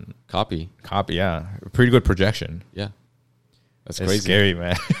fucking copy. yeah, pretty good projection. Yeah, that's It's crazy. scary,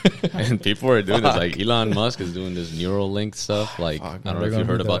 man. And people are doing this. Like Elon Musk is doing this Neuralink stuff. Like Fuck, I don't know they're if you gonna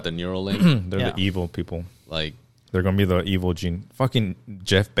heard do about that. the Neuralink. They're Yeah. the evil people. Like They're gonna be the evil gene. Fucking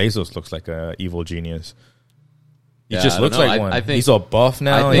Jeff Bezos looks like a evil genius. He Yeah, just I don't looks know. like I one. think- he's all buff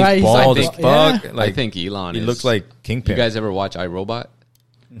now. I think- He's Right, bald he's as like- fuck. Like I think Elon. he is, looks like Kingpin. You guys ever watch iRobot?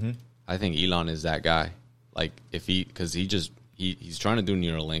 Mhm. I think Elon is that guy. Like if because he's trying to do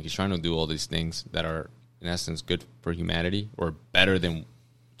Neuralink. He's trying to do all these things that are in essence good for humanity or better than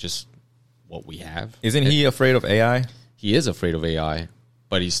just what we have. Isn't he afraid of AI? He is afraid of AI,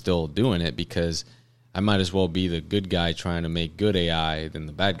 but he's still doing it because I might as well be the good guy trying to make good AI than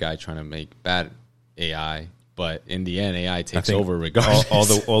the bad guy trying to make bad AI. But in the end, AI takes think over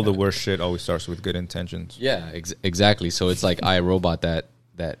regardless. all the worst shit always starts with good intentions. Yeah, exactly. So it's like iRobot,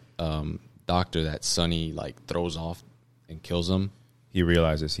 that doctor that Sonny like throws off and kills him. He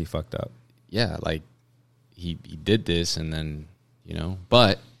realizes he fucked up. Yeah, like he did this, and then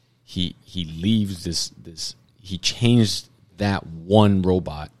but he leaves this. He changed that one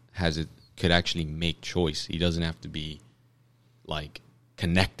robot could actually make choice. He doesn't have to be like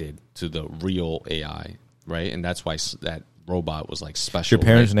connected to the real AI, right? And that's why that robot was like special. Your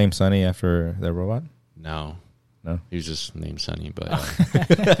parents right? named Sonny after that robot? No. No. He was just named Sonny, but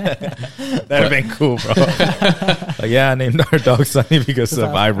That'd have been cool, bro. Like, yeah, I named our dog Sonny because of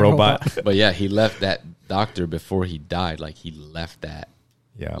iRobot. but yeah, he left that doctor before he died. Like he left that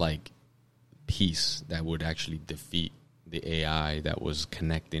Yeah. like piece that would actually defeat the AI that was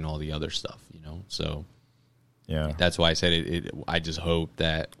connecting all the other stuff, So yeah. that's why I said I just hope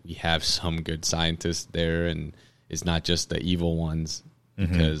that we have some good scientists there, and it's not just the evil ones,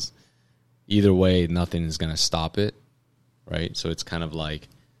 because either way, nothing is going to stop it, right? So it's kind of like,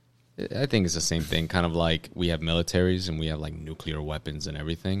 I think it's the same thing, kind of like we have militaries and we have like nuclear weapons and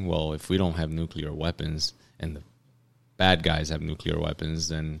everything. Well, if we don't have nuclear weapons and the bad guys have nuclear weapons,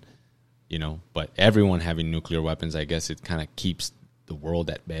 then, but everyone having nuclear weapons, I guess it kind of keeps the world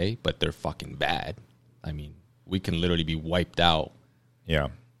at bay, but they're fucking bad. I mean, we can literally be wiped out Yeah.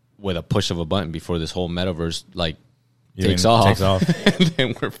 with a push of a button before this whole metaverse like Even takes off, takes off. and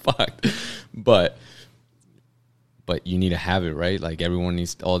then we're fucked. But you need to have it, right? Like everyone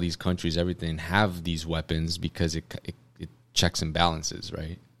needs, all these countries, everything have these weapons because it checks and balances,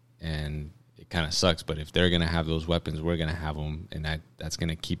 right? And it kind of sucks, but if they're gonna have those weapons, we're gonna have them, and that's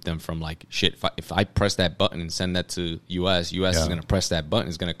gonna keep them from like shit. If I press that button and send that to US Yeah. is gonna press that button,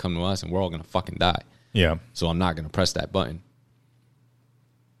 it's gonna come to us, and we're all gonna fucking die. Yeah. So I'm not gonna press that button.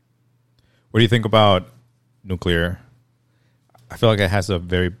 What do you think about nuclear? I feel like it has a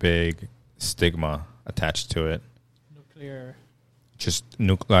very big stigma attached to it. Nuclear. Just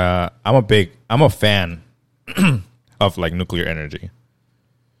nuclear. I'm a fan of like nuclear energy.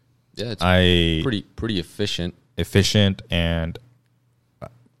 Yeah, it's pretty efficient. Efficient and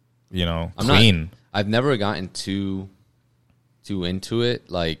clean. I've never gotten too into it,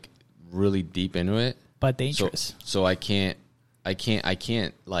 like really deep into it. But dangerous. So I can't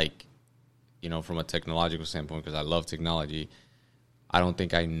like, from a technological standpoint, because I love technology, I don't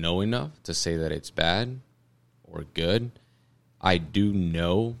think I know enough to say that it's bad or good. I do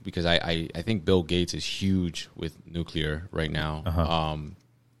know because I think Bill Gates is huge with nuclear right now. Uh-huh.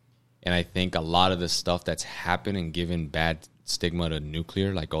 And I think a lot of the stuff that's happened and given bad stigma to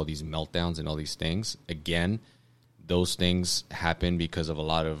nuclear, like all these meltdowns and all these things, again, those things happen because of a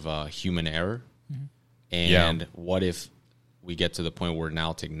lot of human error. Mm-hmm. And what if we get to the point where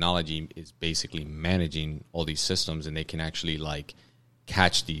now technology is basically managing all these systems, and they can actually like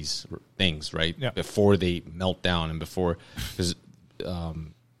catch these things right before they melt down, and before, because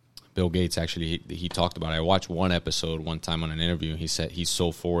Bill Gates actually he talked about it. I watched one episode one time on an interview, and he said he's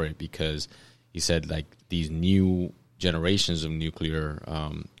so for it because he said like these new generations of nuclear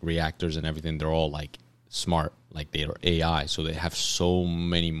reactors and everything, they're all like smart, like they are AI, so they have so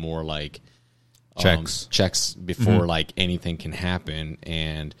many more like checks before like anything can happen,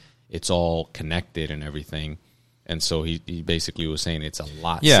 and it's all connected and everything. And so he basically was saying it's a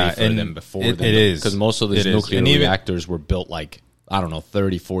lot safer than before. It is. Because most of these nuclear reactors were built like, I don't know,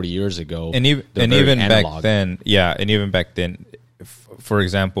 30, 40 years ago. And even back then, for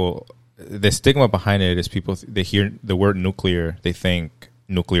example, the stigma behind it is people, they hear the word nuclear, they think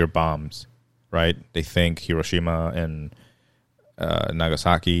nuclear bombs, right? They think Hiroshima and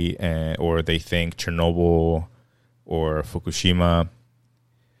Nagasaki, or they think Chernobyl or Fukushima.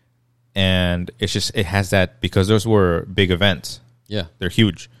 And it's just, it has that, because those were big events. Yeah. They're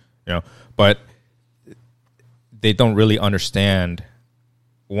huge, but they don't really understand.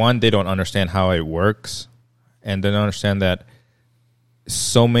 One, they don't understand how it works. And they don't understand that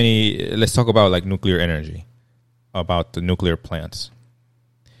so many, let's talk about like nuclear energy, about the nuclear plants.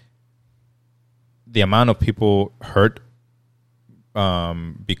 The amount of people hurt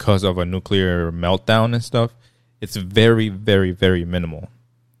because of a nuclear meltdown and stuff, it's very, very, very minimal.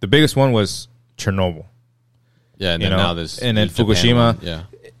 The biggest one was Chernobyl. Yeah, and then now there's... And then Fukushima. Yeah.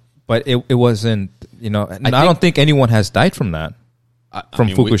 But it wasn't, I don't think anyone has died from that. From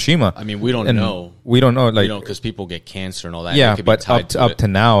Fukushima. We don't know. We don't know. Like, because people get cancer and all that. Yeah, but up to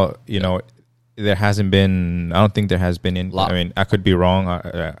now, there hasn't been... I don't think there has been... I could be wrong.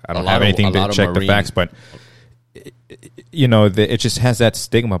 I don't have anything to check the facts, but... it just has that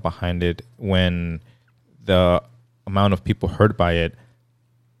stigma behind it when the amount of people hurt by it,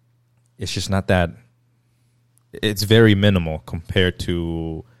 it's just not that, it's very minimal compared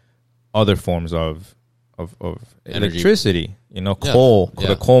to other forms of electricity, coal,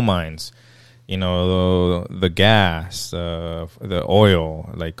 the coal mines, the gas, the oil,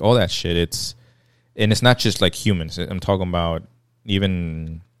 like all that shit. And it's not just like humans. I'm talking about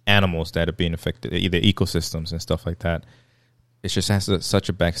even animals that are being affected, either ecosystems and stuff like that. It just has such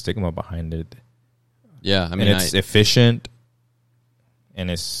a back stigma behind it. Yeah, and it's efficient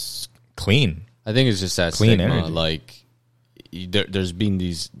and it's clean. I think it's just that clean stigma. Energy. Like, there's been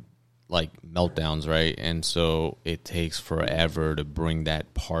these like meltdowns, right? And so it takes forever to bring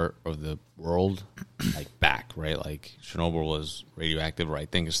that part of the world like back, right? Like Chernobyl was radioactive, or I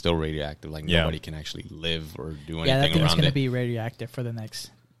think it's still radioactive. Like nobody can actually live or do anything that thing's around going to it. Be radioactive for the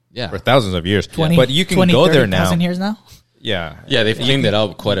next for thousands of years. 20, but you can 20, go 30, there now. Years now. Yeah, they've cleaned it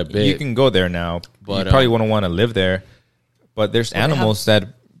up quite a bit. You can go there now, but you probably wouldn't want to live there. But there's animals that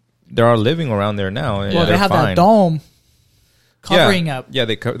are living around there now. And they have that dome covering up. Yeah,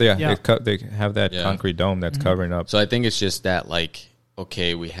 they have that concrete dome that's covering up. So I think it's just that, like,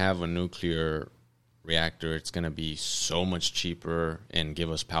 okay, we have a nuclear reactor. It's going to be so much cheaper and give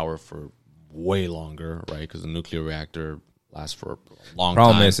us power for way longer, right? Because the nuclear reactor lasts for a long time.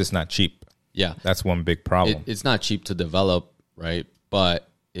 Problem is, it's not cheap. Yeah. That's one big problem. It's not cheap to develop, right? But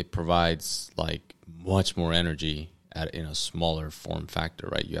it provides, like, much more energy in a smaller form factor,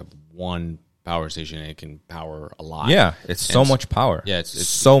 right? You have one power station and it can power a lot. Yeah, it's so much power. Yeah, it's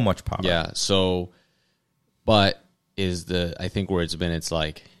so much power. Yeah, so, but I think where it's been, it's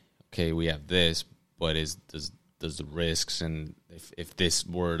like, okay, we have this, but does the risks, and if this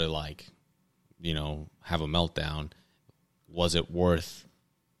were to, like, have a meltdown, was it worth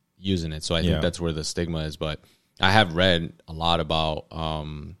using it? So I think that's where the stigma is. But I have read a lot about,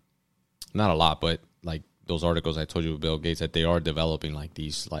 not a lot, but like those articles I told you with Bill Gates, that they are developing like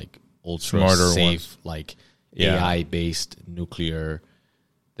these like ultra smarter safe ones. like AI based nuclear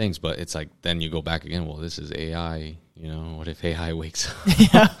things. But it's like, then you go back again, well, this is AI, what if AI wakes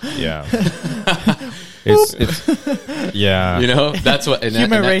up? Yeah. It's yeah. That's what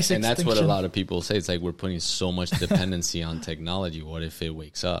Human race and that's what a extinction. lot of people say. It's like, we're putting so much dependency on technology. What if it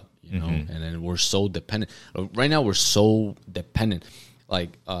wakes up? And then we're so dependent. Right now, we're so dependent. Like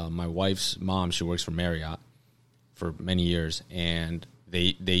my wife's mom, she works for Marriott for many years, and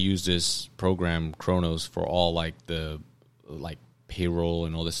they use this program Kronos for all like the like payroll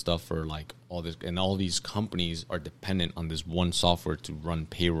and all this stuff for like all this, and all these companies are dependent on this one software to run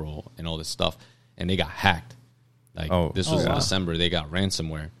payroll and all this stuff, and they got hacked. Like this was in December, they got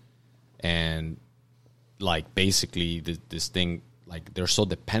ransomware, and like basically this thing, like they're so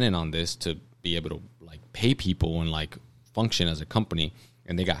dependent on this to be able to like pay people and like function as a company,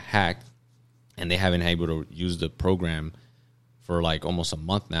 and they got hacked, and they haven't been able to use the program for like almost a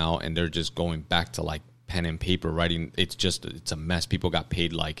month now, and they're just going back to like pen and paper writing. It's a mess. People got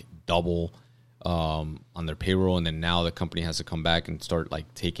paid like double on their payroll, and then now the company has to come back and start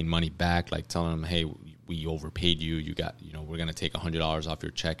like taking money back, like telling them, hey, we overpaid you. You got, we're going to take $100 off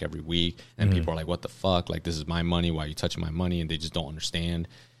your check every week. And people are like, what the fuck? Like, this is my money. Why are you touching my money? And they just don't understand.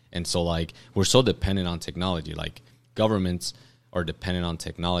 And so like, we're so dependent on technology. Like governments are dependent on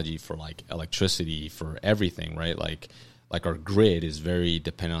technology for like electricity, for everything, right? Like our grid is very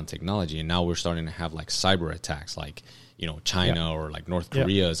dependent on technology. And now we're starting to have like cyber attacks, like, China or like North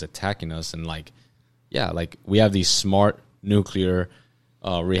Korea is attacking us. And like, like we have these smart nuclear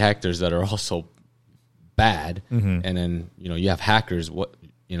reactors that are also bad. And then, you have hackers,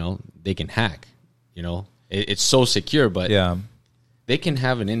 they can hack, it's so secure, but they can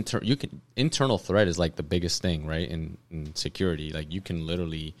have an internal threat is like the biggest thing, right? In security, like you can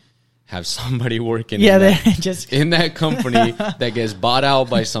literally have somebody working in that company that gets bought out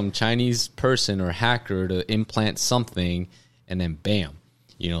by some Chinese person or hacker to implant something, and then bam,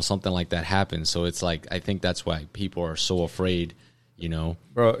 something like that happens. So it's like, I think that's why people are so afraid,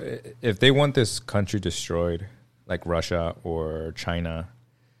 Bro, if they want this country destroyed, like Russia or China,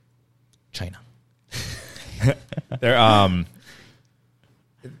 they're I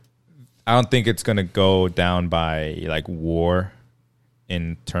don't think it's gonna go down by like war,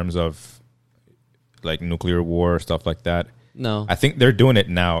 in terms of like nuclear war, stuff like that. No. I think they're doing it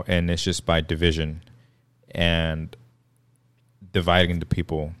now, and it's just by division and dividing the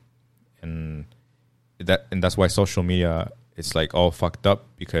people. And that's why social media, it's like all fucked up,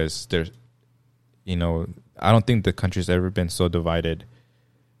 because there's, I don't think the country's ever been so divided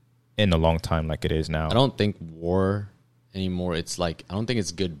in a long time like it is now. I don't think war anymore. It's like, I don't think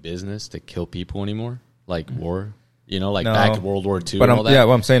it's good business to kill people anymore. Like war. Back in World War II but and all that. Yeah,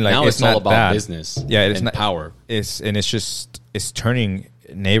 what I'm saying, like, now it's all about business and power. It's turning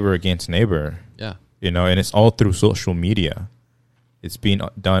neighbor against neighbor. Yeah. And it's all through social media. It's being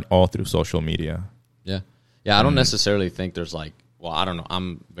done all through social media. Yeah. Yeah, I don't necessarily think there's like, well, I don't know.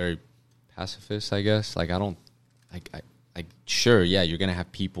 I'm very pacifist, I guess. Like, I don't, sure, yeah, you're going to have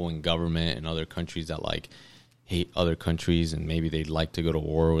people in government and other countries that like hate other countries, and maybe they'd like to go to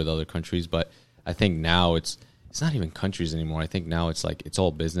war with other countries. But I think now it's not even countries anymore. I think now it's like, it's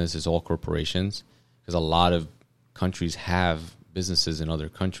all business, it's all corporations, because a lot of countries have businesses in other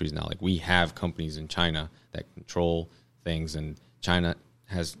countries now. Like we have companies in China that control things, and China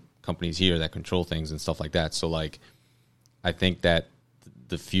has companies here that control things and stuff like that. So like, I think that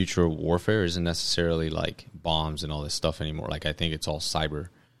the future of warfare isn't necessarily like bombs and all this stuff anymore. Like I think it's all cyber,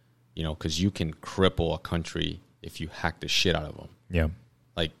 because you can cripple a country if you hack the shit out of them. Yeah.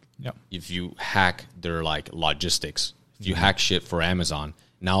 Like, if you hack their like logistics, if you hack shit for Amazon,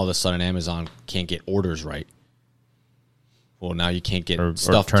 now all of a sudden Amazon can't get orders right. Well, now you can't get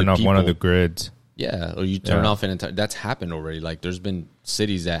stuff or turn to off people. one of the grids. Yeah, or you turn off an entire. That's happened already. Like, there's been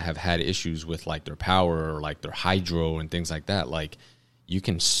cities that have had issues with like their power or like their hydro and things like that. Like, you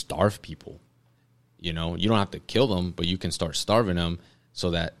can starve people. You don't have to kill them, but you can start starving them so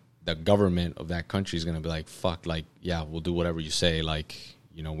that the government of that country is going to be like, fuck, like, yeah, we'll do whatever you say. Like,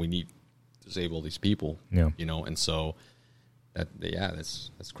 we need to disable these people. Yeah. And so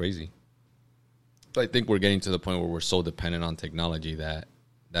that's crazy. But I think we're getting to the point where we're so dependent on technology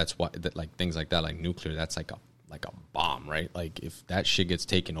that's why that like things like that, like nuclear, that's like a bomb, right? Like if that shit gets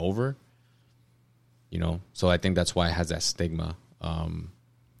taken over, so I think that's why it has that stigma.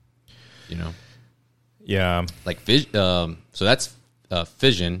 Yeah. Like so that's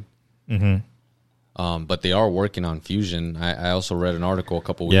fission. Mm-hmm. But they are working on fusion. I also read an article a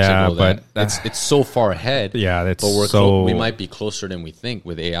couple weeks ago that it's so far ahead. Yeah, that's but we might be closer than we think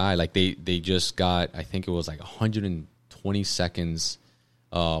with AI. Like they just got, I think it was like 120 seconds.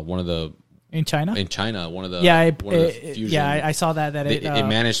 One of the in China, one of the fusion. Yeah, I saw that it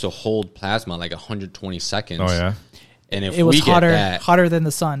managed to hold plasma like 120 seconds. Oh yeah. And if it was we hotter, get that, hotter than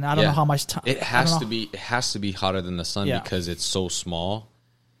the sun. I don't know how much time. It has to be. It has to be hotter than the sun because it's so small,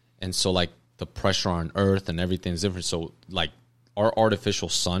 and so like the pressure on Earth and everything's different. So like our artificial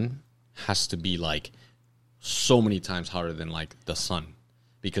sun has to be like so many times hotter than like the sun,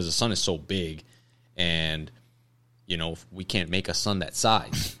 because the sun is so big, and we can't make a sun that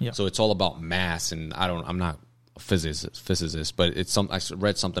size. Yeah. So it's all about mass, and I'm not a physicist, but I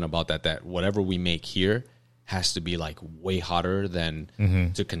read something about that whatever we make here has to be like way hotter than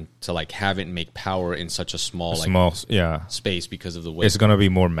to like have it make power in such a small space because of the way it's going to be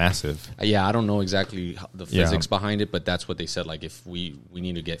more massive. Yeah, I don't know exactly the physics behind it, but that's what they said. Like if we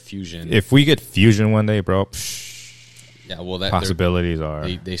need to get fusion. If we get fusion one day, bro, Yeah, well, that possibilities are.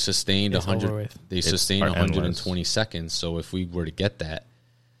 they sustained It's over 100. with. They sustained are 120 seconds. So if we were to get that,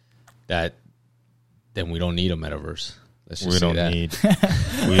 then we don't need a metaverse. Let's just we say don't that. need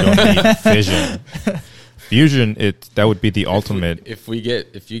we don't need fission. Fusion, that would be the ultimate. If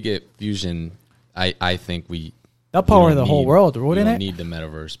you get fusion, I think we That we power don't the whole need- world, we wouldn't don't it? need the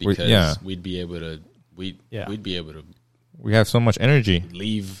metaverse because yeah. we'd be able to we'd be able to We have so much energy,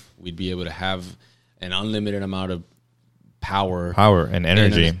 leave. We'd be able to have an unlimited amount of power and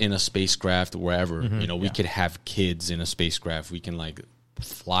energy. in a spacecraft wherever. You know, we could have kids in a spacecraft. We can like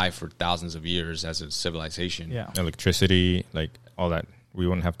fly for thousands of years as a civilization. Yeah. Electricity, like all that. We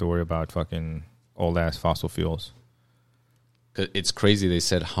wouldn't have to worry about fucking old ass fossil fuels. 'Cause it's crazy. They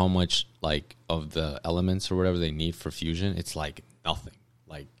said how much like of the elements or whatever they need for fusion. It's like nothing.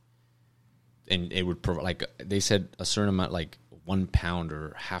 Like, and it would provide like they said a certain amount, like 1 pound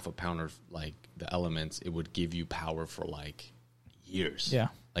or half a pound of like the elements. It would give you power for like years. Yeah.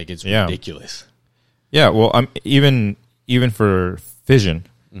 Like it's Yeah. ridiculous. Yeah, well, even for fission,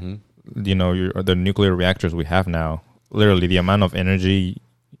 Mm-hmm. you know, the nuclear reactors we have now, literally the amount of energy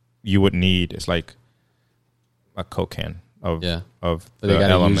you would need is like a Coke can of Yeah. of But the they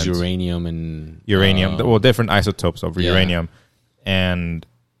gotta elements. use uranium and Well, different isotopes of Yeah. uranium, and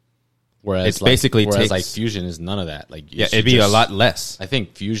whereas it's basically takes- like fusion is none of that. Like yeah, it's it'd be a just- lot less. I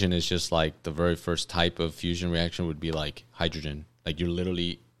think fusion is just like the very first type of fusion reaction would be like hydrogen. Like you're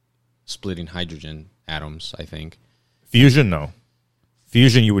literally splitting hydrogen atoms. I think. Fusion, no.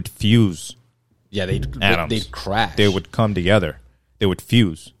 Fusion, you would fuse. Yeah, Atoms. they'd crash. They would come together. They would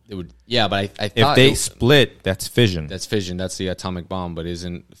fuse. They would. Yeah, but I If thought they split, that's fission. that's fission. That's the atomic bomb. But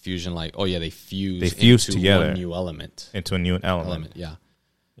isn't fusion like? Oh yeah, they fuse. They fuse into together. one new element. into a new element. Yeah.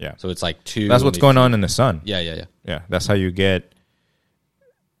 Yeah. So it's like two. That's and what's they going fuse. on in the sun. Yeah. Yeah, that's how you get.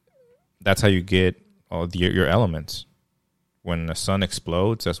 That's how you get all your elements. When the sun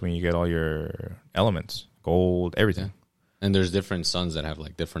explodes, that's when you get all your elements, gold, everything. And there's different suns that have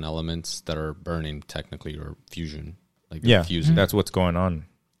like different elements that are burning technically or fusion. Like Yeah, fusing. that's what's going on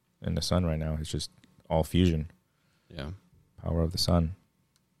in the sun right now. It's just all fusion, Yeah. power of the sun,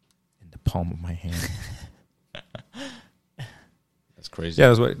 in the palm of my hand. That's crazy.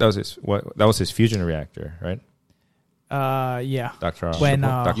 Yeah, that was his fusion reactor, right? Yeah. Doctor When,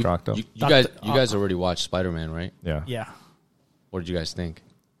 Doctor Octo. You Dr. guys already watched Spider-Man, right? Yeah, Yeah. What did you guys think?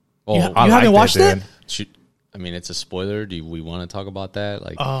 You, Oh, you haven't watched it? I mean, it's a spoiler. Do we want to talk about that?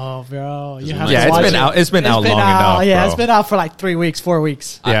 Like, Oh, bro. You Yeah, haven't Yeah, it's watched been it. out. It's been out long enough. Yeah, bro. it's been out for like 3 weeks, 4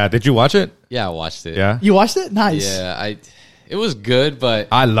 weeks. Yeah, did you watch it? yeah, I watched it. Yeah, You watched it? Nice. Yeah, it was good, but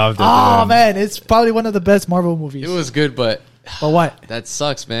I loved it. Oh, man. man. It's probably one of the best Marvel movies. it was good, but But what? that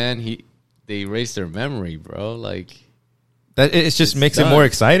sucks, man. They erased their memory, bro. Like, That it just makes it done. more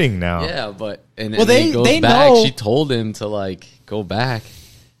exciting now. yeah, but and Well, and he goes they back. know- She told him to like go back,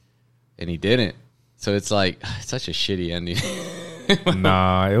 and he didn't. So it's like it's such a shitty ending.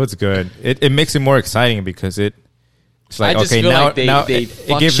 Nah, it was good. It makes it more exciting because it's like I just okay feel now like they it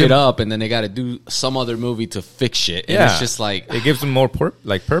fuck gives shit them, up, and then they got to do some other movie to fix shit. And Yeah, it's just like it gives them more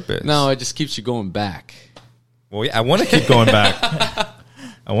purpose. no, it just keeps you going back. Well, yeah, I want to keep going back.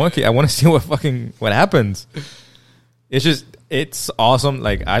 I want to see what happens. It's awesome.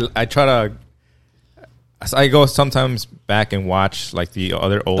 Like I try to. I go sometimes back and watch like the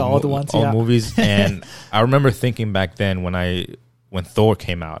other old ones, yeah. movies, and I remember thinking back then when Thor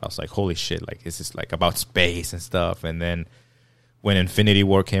came out, I was like, "Holy shit!" Like this is like about space and stuff. And then when Infinity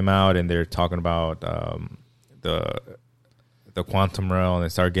War came out, and they're talking about the quantum realm, and they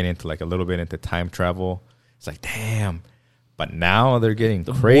start getting into like a little bit into time travel. It's like, damn. But now they're getting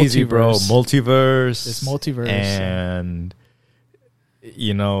crazy, bro. Multiverse. It's multiverse. And,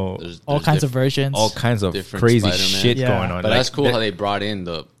 you know, All kinds of versions. all kinds of different crazy Spider-Man. shit Yeah. going on. But Like, that's cool how they brought in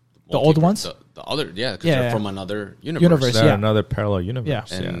the old multiverse, ones? the other, yeah, because Yeah. they're from another universe. Universe. they're yeah. another parallel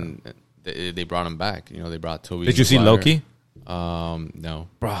universe. Yeah. And they brought him back. You know, they brought Toby. Did you see Maguire. Loki? No.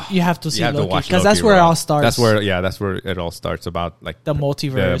 Bro, You have to see have to Loki watch because Loki, that's where it bro. all starts. That's where it all starts about like the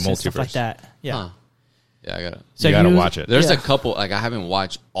multiverse, and stuff multiverse. like that. Yeah. Huh. Yeah, I gotta. So you gotta watch it. There's Yeah. a couple. Like I haven't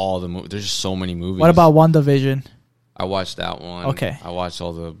watched all the movies. There's just so many movies. What about WandaVision? I watched that one. Okay. I watched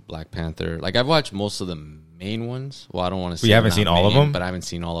all the Black Panther. Like I've watched most of the main ones. Well, I don't want to say You haven't not seen all of main, them? but I haven't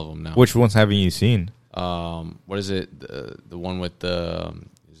seen all of them. No. Which ones haven't you seen? What is it? The one with the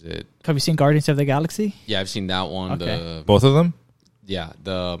is it? Have you seen Guardians of the Galaxy? Yeah, I've seen that one. Okay. The Both of them?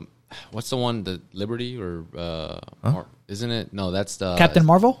 what's the one? The Liberty or isn't it? No, that's the Captain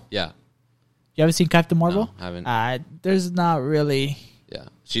Marvel? Yeah, You haven't seen Captain Marvel? No, haven't. There's not really. yeah.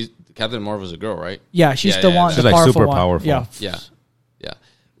 She's Captain Marvel's a girl, right? Yeah, she's Yeah, the yeah, one. she's the like powerful super one. powerful. Yeah. Yeah, yeah.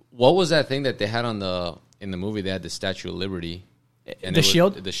 What was that thing that they had on the in the movie they had the Statue of Liberty. And The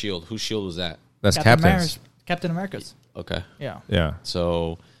shield? The shield. Whose shield was that? That's Captain's. Captain America's. Okay. Yeah. Yeah.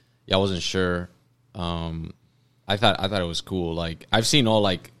 So, yeah, I wasn't sure. I thought it was cool. Like, I've seen all,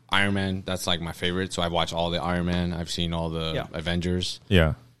 like, Iron Man. That's, like, my favorite. So I've watched all the Iron Man. I've seen all the Avengers.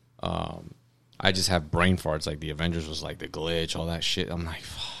 Yeah. I just have brain farts. Like, the Avengers was, like, the glitch, all that shit. I'm like,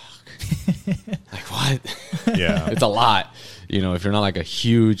 fuck. Like, what? Yeah. It's a lot. You know, if you're not, like, a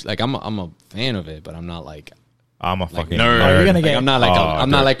huge... Like, I'm a fan of it, but I'm not, like... I'm a fucking nerd. nerd. You're gonna Like, get- I'm not like I'm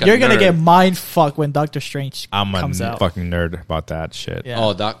not like a You're gonna nerd. get mind fucked when Doctor Strange I'm a comes out. fucking nerd about that shit. Yeah.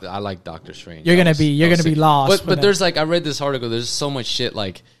 Oh, I like Doctor Strange. You're That gonna was- be that was sick. lost. But there's like I read this article. There's so much shit.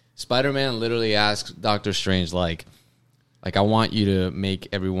 Like Spider-Man literally asks Doctor Strange like I want you to make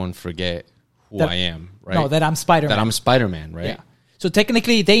everyone forget who That- I am. Right? No, that I'm Spider-Man. That I'm Spider-Man. Right. Yeah. So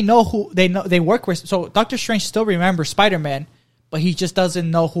technically, they know who they work with. So Doctor Strange still remembers Spider-Man, but he just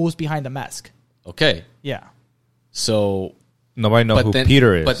doesn't know who's behind the mask. Okay. Yeah. So Nobody knows who then,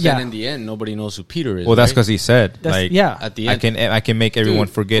 Peter is. But then Yeah. in the end, nobody knows who Peter is. Well, that's right? because he said, That's- like, yeah. At the I end, can make everyone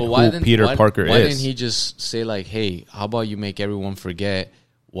Dude, forget but who why didn't- Peter why- Parker why is. didn't he just say like, "Hey, how about you make everyone forget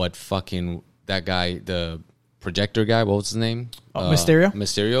what fucking that guy, the projector guy, what was his name? Mysterio?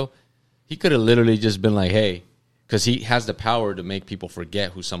 Mysterio. He could have literally just been like, "Hey," because he has the power to make people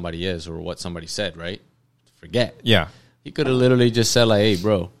forget who somebody is or what somebody said, right? Forget. Yeah. He could have literally just said like, "Hey,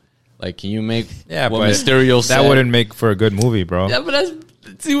 bro, like, can you make Yeah, what but Mysterio said?" that wouldn't make for a good movie, bro. Yeah, but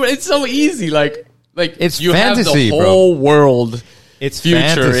it's so easy. Like It's you fantasy, have the bro. whole world, It's future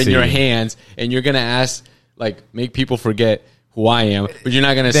fantasy. in your hands, and you're gonna ask like make people forget who I am, but you're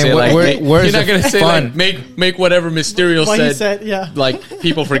not gonna Then say like where's you're not the gonna say fun? like make whatever Mysterio What said, he said, yeah. like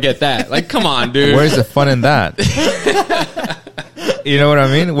people forget that. Like, come on, dude. Where's the fun in that? You know what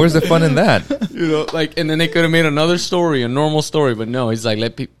I mean? Where's the fun in that? You know, like, and then they could have made another story, a normal story, but no, he's like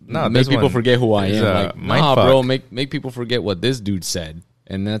No, make this people one forget who I is am. a Like, mind nah, fuck. bro, make people forget what this dude said.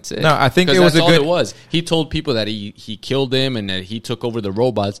 And that's it. No, I think 'Cause it was that's a all good- it was. He told people that he killed him and that he took over the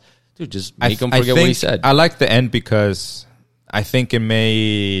robots. Dude, just make them forget what he said. I like the end because I think it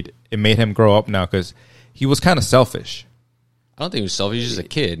made him grow up now because he was kind of selfish. I don't think he was selfish. He's just a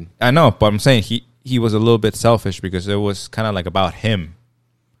kid. I know, but I'm saying he was a little bit selfish because it was kind of like about him.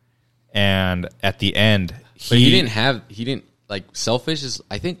 And at the end, But he didn't like selfish is,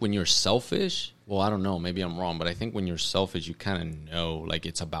 I think when you're selfish, well, I don't know, maybe I'm wrong, but I think when you're selfish, you kind of know, like,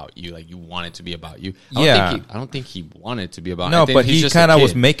 it's about you, like, you want it to be about you. I don't think he wanted it to be about. No, I think but he's he just a kind of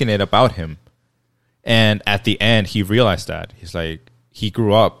was kid. making it about him. And at the end, he realized that he's like he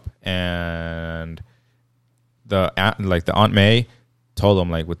grew up, and the Aunt May told him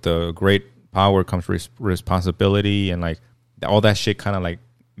like with the great power comes responsibility, and like all that shit kind of like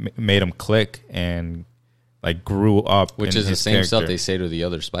made him click and like grew up, which in is the his same stuff character. they say to the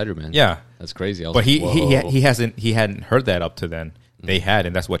other Spider-Man. Yeah, that's crazy. I was but like, whoa. he hadn't heard that up to then. They had,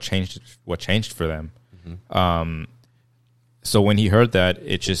 and that's what changed for them. So when he heard that,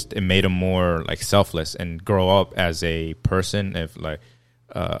 it made him more like selfless and grow up as a person, if like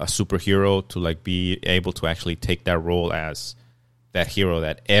a superhero, to like be able to actually take that role as that hero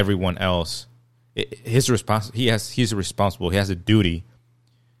that everyone else. He's responsible. He has a duty,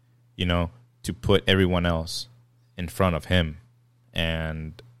 you know, to put everyone else in front of him,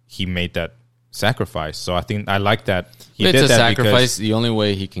 and he made that sacrifice. So I think I like that he It's did a that sacrifice. because, The only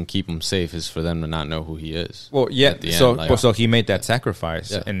way he can keep them safe is for them to not know who he is. well, yeah. At the So end, like- so he made that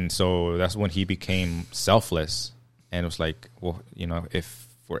sacrifice, Yeah. and so that's when he became selfless, and it was like, well, you know, if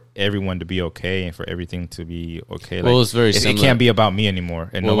for everyone to be okay and for everything to be okay, Well, like, it's very it similar. can't be about me anymore,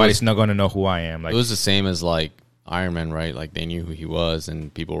 and Well, nobody's not going to know who I am. Like, It was the same as like Iron Man, right? Like they knew who he was,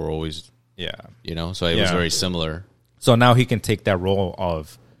 and people were always, yeah. you know, so it was Yeah. very similar. So now he can take that role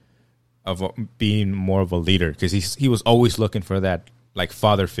of being more of a leader, because he was always looking for that like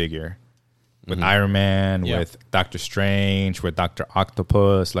father figure with Iron Man, Yeah. with Doctor Strange, with Dr.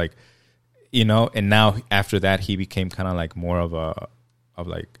 Octopus, like, you know. And now after that, he became kind of like more of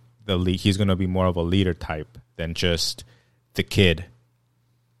like the lead. He's going to be more of a leader type than just the kid,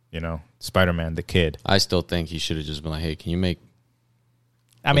 you know, Spider-Man, the kid. I still think he should have just been like, "Hey, can you make?"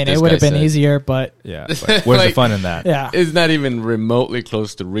 I mean, this it would have guy been said. easier, but Yeah, but where's the Like- fun in that? yeah. It's not even remotely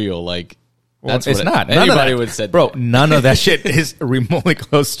close to real. Like Well, that's it's what not. None of anybody that- would say, bro. None of that shit is remotely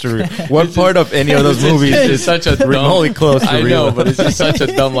close to real. What part of any of those movies It's is such a dumb, remotely close to I real? know, but it's just such a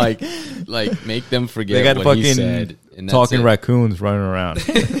dumb like make them forget They got what he fucking said. And that's talking it. raccoons running around.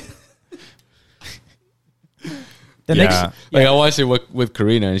 the Yeah. next, Like I watched it with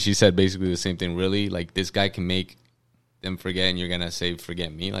Karina, and she said basically the same thing. Really, like this guy can make them forget, and you're gonna say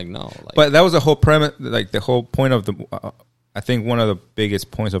forget me? Like no, like, But that was the whole premise. Like the whole point of the, I think one of the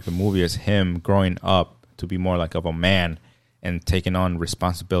biggest points of the movie is him growing up to be more like of a man and taking on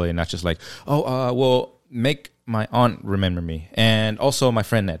responsibility, not just like, well, make my aunt remember me, and also my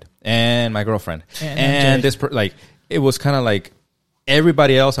friend Ned, and my girlfriend, and this like it was kind of like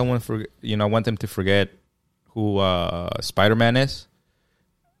everybody else. I want them to forget who Spider-Man is,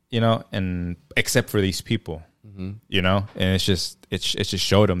 and except for these people, and it just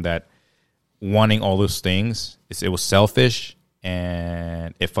showed them that wanting all those things, it was selfish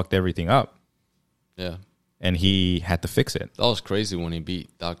and it fucked everything up. Yeah. And he had to fix it. That was crazy when he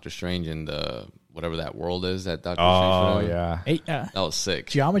beat Doctor Strange in the whatever that world is that Doctor Strange. Strange. Yeah. That was sick.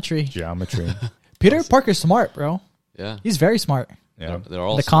 Geometry. Peter Parker's smart, bro. Yeah. He's very smart. Yeah. They're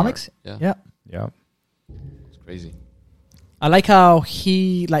all the smart. comics? Yeah. It's crazy. I like how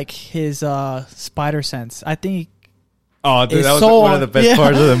he his spider sense. I think that was one of the best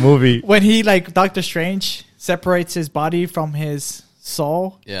parts of the movie. When he Doctor Strange separates his body from his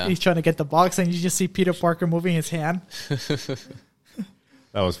soul. Yeah. He's trying to get the box and you just see Peter Parker moving his hand.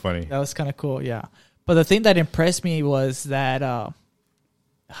 That was funny. That was kind of cool, yeah. But the thing that impressed me was that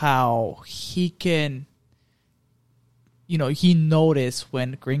how he can, he noticed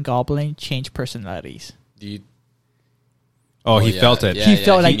when Green Goblin changed personalities. He felt it. Yeah, he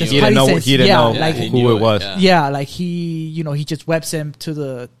felt like he didn't know who it was. Yeah, he just webs him to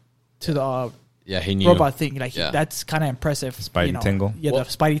the he knew. robot thing. That's kind of impressive. Spidey tingle. Yeah, the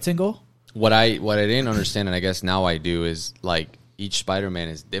Spidey tingle. What I didn't understand, and I guess now I do, is each Spider-Man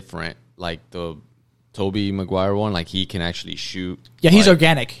is different. Like the Tobey Maguire one, he can actually shoot. Yeah, he's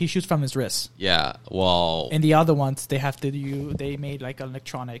organic. He shoots from his wrist. Yeah, well, and the other ones they made an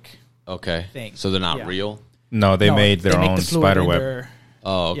electronic. Okay. Thing. So they're not real. No, they made their own spider web.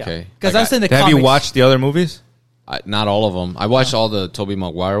 Oh, okay. Because that's in the comics. Have you watched the other movies? Not all of them. I watched all the Tobey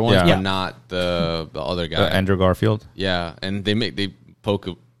Maguire ones, but not the other guy, Andrew Garfield. Yeah, and they poke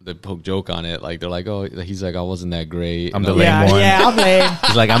joke on it. They're like, oh, he's like, I wasn't that great. I'm the lame one. Yeah, I'm lame.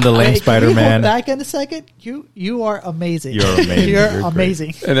 He's like, I'm the lame Spider-Man. Back in a second. You are amazing. You're amazing. You're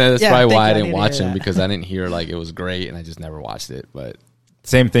amazing. And that's probably why I didn't watch him, because I didn't hear it was great, and I just never watched it. But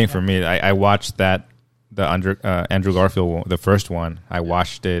same thing for me. I watched the Andrew Garfield one, the first one. I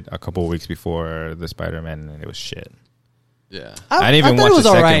watched it a couple of weeks before the Spider-Man, and it was shit. Yeah, I didn't even watch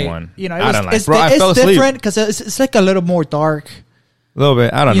the second one. I don't know. I fell asleep. It's different because it's a little more dark. A little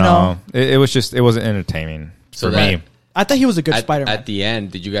bit. I don't know. It wasn't entertaining for me. I thought he was a good Spider-Man. At the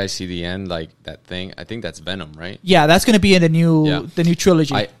end, did you guys see the end? That thing? I think that's Venom, right? Yeah, that's going to be in the new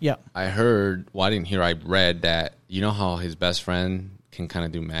trilogy. I heard. Well, I didn't hear. I read that. You know how his best friend can kind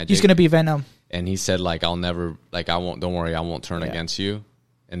of do magic. He's going to be Venom. And he said, I'll never, I won't. Don't worry, I won't turn against you.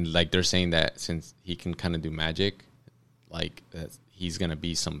 And they're saying that since he can kind of do magic, he's going to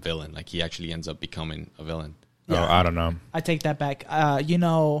be some villain. He actually ends up becoming a villain. Yeah. Oh, I don't know. I take that back.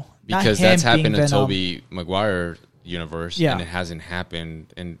 Because that's happened in Tobey Maguire universe, and it hasn't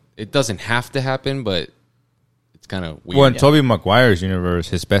happened, and it doesn't have to happen, but it's kind of weird. Well, in Tobey Maguire's universe,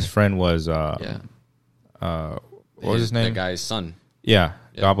 his best friend was what was his name? The guy's son. Yeah,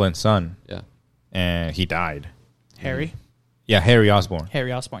 Goblin's son. Yeah, and he died. Harry. Yeah, Harry Osborn.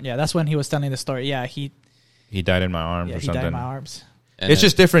 Yeah, that's when he was telling the story. Yeah, he died in my arms or something. He died in my arms. And it's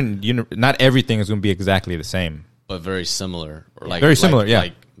just different. Not everything is going to be exactly the same, but very similar. Or very similar. Yeah,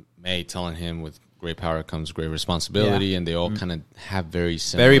 like May telling him, "With great power comes great responsibility," and they all kind of have very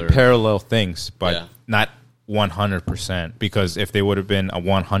similar, very parallel things, but not 100%. Because if they would have been a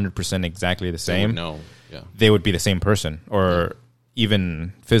 100% exactly the same, they would be the same person, or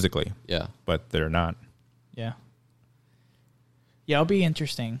even physically. Yeah, but they're not. Yeah. Yeah, it'll be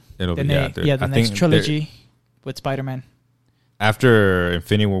interesting. It'll be the next trilogy with Spider-Man. After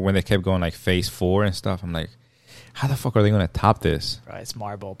Infinity War, when they kept going Phase 4 and stuff, I'm like, how the fuck are they going to top this? Bro, it's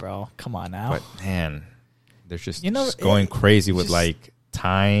Marvel, bro. Come on now. But man, they're just going crazy with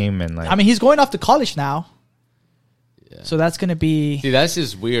time and I mean, he's going off to college now. Yeah. So that's going to be... See, that's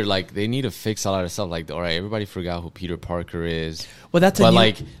just weird. They need to fix a lot of stuff. All right, everybody forgot who Peter Parker is. Well, that's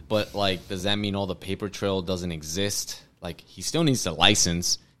But does that mean all the paper trail doesn't exist? He still needs a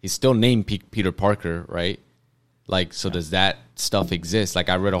license. He's still named Peter Parker, right? So does that stuff exist?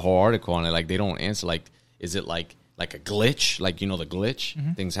 I read a whole article on it. They don't answer. Is it like a glitch? The glitch?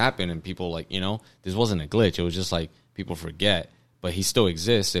 Mm-hmm. Things happen and people this wasn't a glitch. It was just people forget. But he still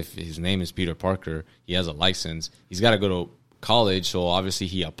exists. If his name is Peter Parker, he has a license. He's got to go to college. So obviously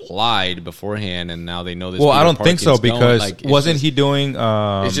he applied beforehand, and now they know this. Well, Peter I don't think so because wasn't he doing?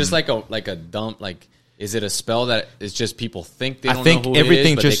 It's just like a dump. Is it a spell that it's just people think they don't know who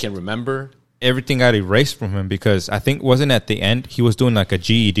everything it is, but they can remember? Everything got erased from him because I think wasn't at the end he was doing a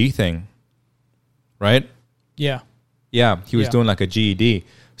GED thing, right? Yeah. Yeah, he was doing a GED.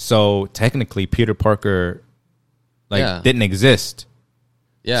 So technically, Peter Parker didn't exist.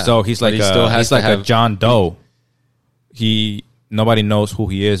 Yeah. So he's like a John Doe. Nobody knows who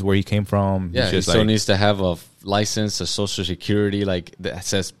he is, where he came from. Yeah, he still needs to have a license, a social security, like that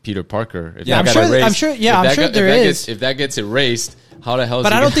says Peter Parker. If I'm sure there is. If that gets erased, how the hell?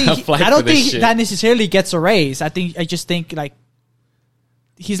 But I don't think that necessarily gets erased. I just think like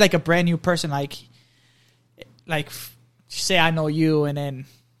he's like a brand new person. Like say I know you, and then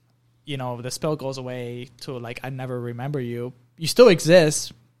the spell goes away to like I never remember you. You still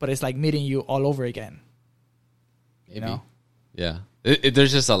exist, but it's like meeting you all over again. Maybe. Yeah.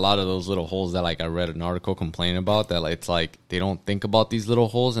 There's just a lot of those little holes that like I read an article complaining about that like, it's like they don't think about these little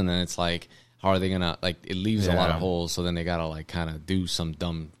holes, and then it's like how are they gonna like it leaves a lot of holes, so then they gotta like kind of do some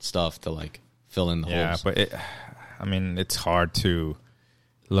dumb stuff to like fill in the holes. Yeah, but it's hard to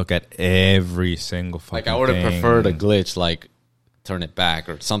look at every single fucking like I would have preferred a glitch like turn it back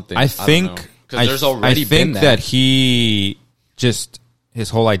or something. I think because there's already been that he just his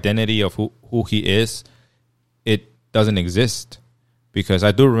whole identity of who he is, it doesn't exist, because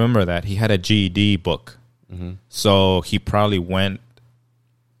I do remember that he had a GED book. Mm-hmm. So he probably went,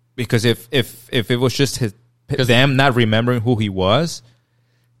 because if it was just them not remembering who he was,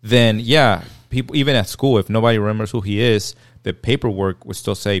 then people even at school, if nobody remembers who he is, the paperwork would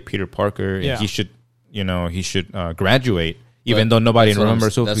still say Peter Parker, and he should graduate, even though nobody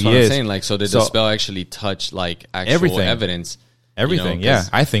remembers who he is. That's what I'm saying. Like, so did the spell actually touch like actual evidence? Everything,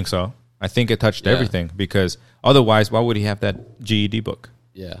 I think so. I think it touched everything, because otherwise, why would he have that GED book?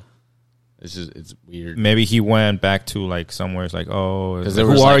 Yeah, it's weird. Maybe he went back to like somewhere. It's like,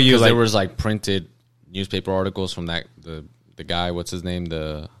 who are you? There was like printed newspaper articles from that the guy. What's his name?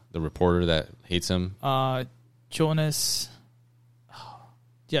 The reporter that hates him. Jonas.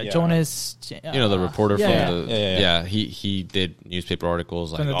 Jonas. The reporter from the he did newspaper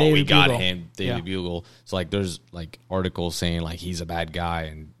articles like, we got him, Daily Bugle. So like there's like articles saying like he's a bad guy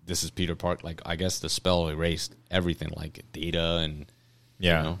and this is Peter Parker. Like I guess the spell erased everything, like data and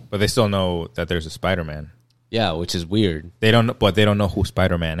but they still know that there's a Spider-Man. Yeah, which is weird. They don't know who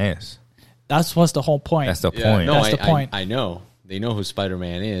Spider-Man is. That's what's the whole point. That's the point. No, that's the point. I know they know who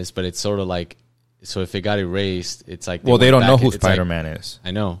Spider-Man is, but it's sort of like. So if it got erased, it's like... they don't know who Spider-Man is. I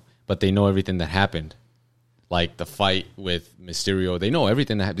know, but they know everything that happened. Like the fight with Mysterio. They know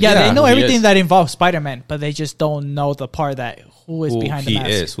everything that happened. Yeah, they know everything that involves Spider-Man, but they just don't know the part that who is behind the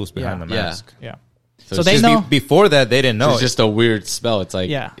mask. Who's behind the mask. Yeah. So they know... Before that, they didn't know. It's just a weird spell. It's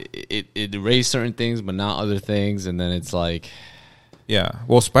like... It erased certain things, but not other things, and then it's like... Yeah.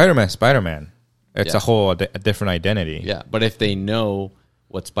 Well, Spider-Man. It's a whole different identity. Yeah, but if they know...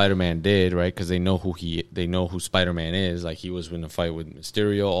 what Spider-Man did, right? Because they know who Spider-Man is. Like he was in a fight with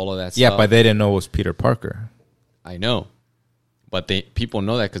Mysterio, all of that stuff. Yeah, but they didn't know it was Peter Parker. I know, but people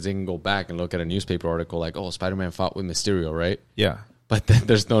know that because they can go back and look at a newspaper article like, "Oh, Spider-Man fought with Mysterio," right? Yeah, but then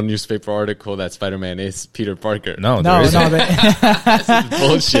there's no newspaper article that Spider-Man is Peter Parker. No, there isn't. That's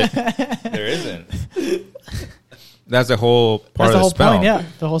bullshit. There isn't. That's the whole part of the spell. Point, yeah,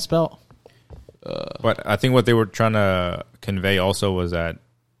 the whole spell. But I think what they were trying to convey also was that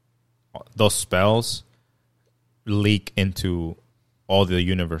those spells leak into all the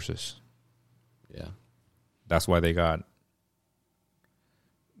universes. Yeah. That's why they got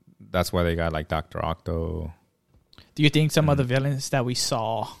like Dr. Octo. Do you think some of the villains that we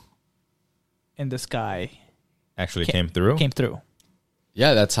saw in the sky actually came through?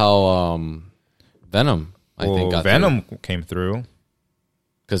 Yeah, that's how Venom I think got Venom came through.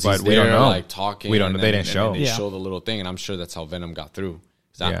 Because he's there, don't know. Like talking. We don't know. They didn't show. They show the little thing, and I'm sure that's how Venom got through.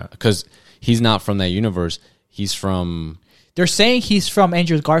 Because he's not from that universe. He's from. They're saying he's from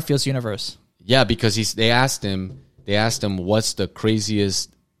Andrew Garfield's universe. Yeah, because they asked him, what's the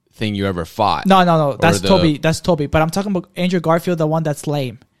craziest thing you ever fought? No. That's Toby. That's Toby. But I'm talking about Andrew Garfield, the one that's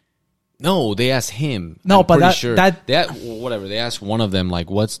lame. No, they asked him. No, but They asked one of them, like,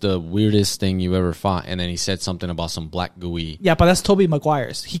 what's the weirdest thing you ever fought? And then he said something about some black gooey. Yeah, but that's Tobey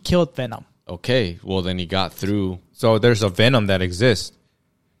Maguire's. He killed Venom. Okay, well, then he got through. So there's a Venom that exists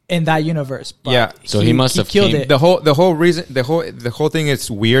in that universe. Yeah, so he must have killed it. The whole thing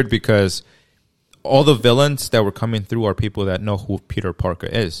is weird because all the villains that were coming through are people that know who Peter Parker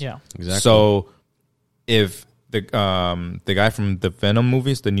is. Yeah, exactly. So if the guy from the Venom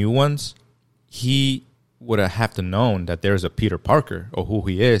movies, the new ones, he would have to known that there's a Peter Parker or who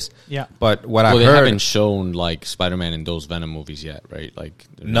he is. Yeah. But what I heard, they haven't shown like Spider-Man in those Venom movies yet, right? Like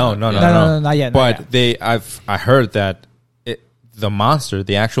no, not yet. But I heard that the monster,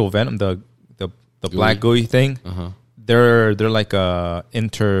 the actual Venom, the black gooey thing, they're like a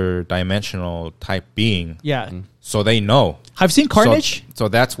interdimensional type being. Yeah. So they know. Have you seen Carnage? So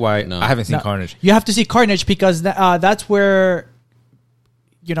that's why No. I haven't seen No. Carnage. You have to see Carnage because that's where,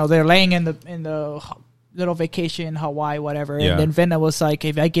 they're laying in the little vacation, Hawaii, whatever. Yeah. And then Venom was like,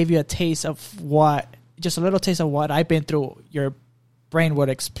 if I gave you a taste of just a little taste of what I've been through, your brain would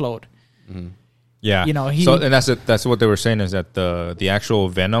explode. Yeah, and that's what they were saying is that the actual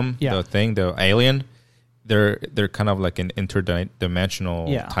Venom, the alien, they're kind of like an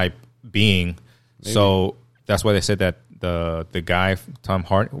interdimensional type being. Maybe. So that's why they said that the guy Tom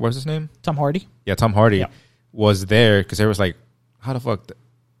Hardy, what's his name? Tom Hardy. Yeah, Tom Hardy was there because they was like, how the fuck.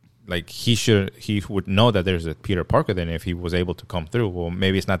 Like he would know that there's a Peter Parker. Then if he was able to come through, well,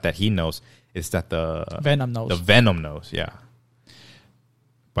 maybe it's not that he knows; it's that the Venom knows. The Venom knows, yeah.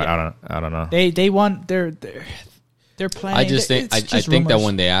 But I don't know. They want they're planning. I just think I think that rumors.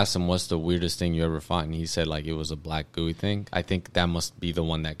 when they asked him what's the weirdest thing you ever fought, and he said like it was a black gooey thing. I think that must be the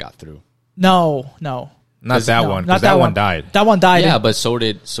one that got through. No, not that one. Not that one died. That one died. Yeah, but so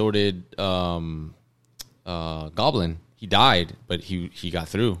did Goblin. He died, but he got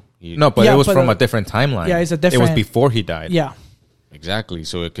through. It was from a different timeline. Yeah, it's a different. It was before he died. Yeah, exactly.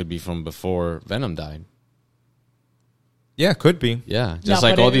 So it could be from before Venom died. Yeah, could be. Yeah, just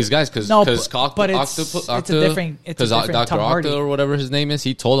like all these guys, because it's a different. It's a different Dr. Tom Octa or whatever his name is,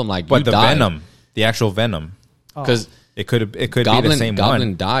 he told him like, but the died. Venom, the actual Venom, because it could be the same Goblin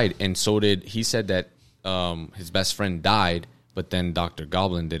one. died, and so did he said that his best friend died, but then Dr.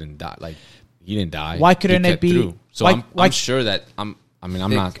 Goblin didn't die. Like he didn't die. Why couldn't it be? Through. So I'm sure that I'm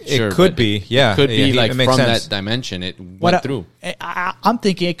not sure. It could be. Yeah, it could be like from sense. that dimension. It went through. I'm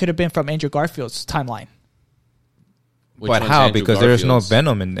thinking it could have been from Andrew Garfield's timeline. But how? Because there is no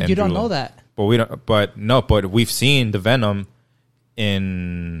Venom in Andrew. You don't know that. But we don't. But we've seen the Venom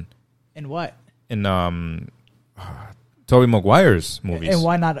in what? In Tobey Maguire's movies. And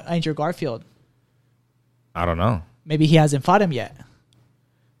why not Andrew Garfield? I don't know. Maybe he hasn't fought him yet.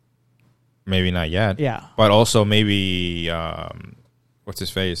 Maybe not yet. Yeah. But also maybe what's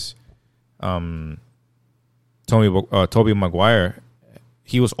his face? Tobey Maguire.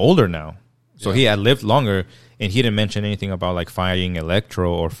 He was older now, so he had lived longer, and he didn't mention anything about like fighting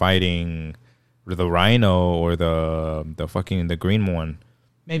Electro or fighting the Rhino or the green one.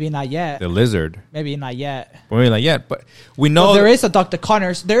 Maybe not yet. The lizard. Maybe not yet. Maybe not yet, but we know there is a Dr.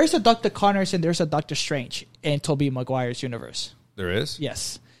 Connors. There is a Dr. Connors and there's a Dr. Strange in Tobey Maguire's universe. There is?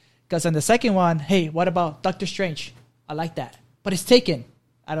 Yes. Because in the second one, hey, what about Doctor Strange? I like that, but it's taken.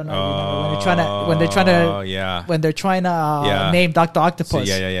 I don't know. When they're trying to name Doctor Octopus.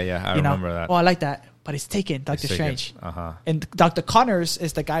 So, yeah. I remember that. Oh, I like that, but it's taken. Doctor Strange. And Dr. Connors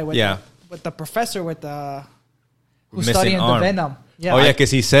is the guy with the professor with the who's studying the Venom. Yeah. Oh yeah, because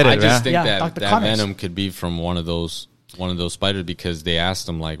he said it. I just think that Connors. Venom could be from one of those spiders because they asked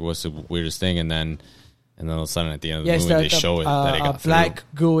him like, "What's the weirdest thing?" And then all of a sudden at the end of the movie they show it that it got black through.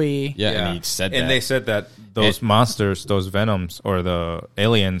 gooey. Yeah, and he said that. And they said that those monsters, those Venoms or the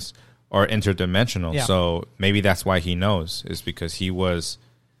aliens are interdimensional. Yeah. So maybe that's why he knows, is because he was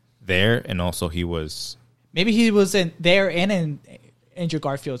there and also he was... Maybe he was there and in Andrew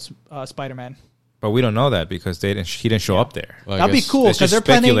Garfield's Spider-Man. But we don't know that because he didn't show up there. Well, that'd be cool because they're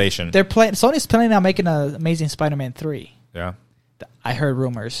speculation. Sony's planning on making an Amazing Spider-Man 3. Yeah. I heard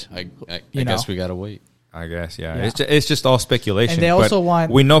rumors. I guess we gotta wait. I guess, yeah. It's just all speculation. And they also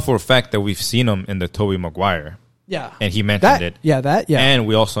we know for a fact that we've seen him in the Tobey Maguire. Yeah. And he mentioned it. Yeah, And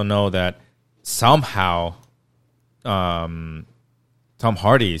we also know that somehow Tom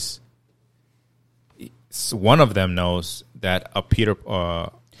Hardy's, one of them knows that a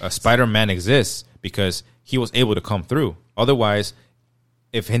Spider-Man exists because he was able to come through. Otherwise,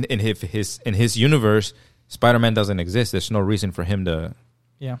 if in his universe Spider-Man doesn't exist, there's no reason for him to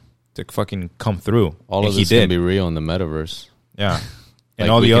fucking come through. All of this can be real in the metaverse. Yeah. And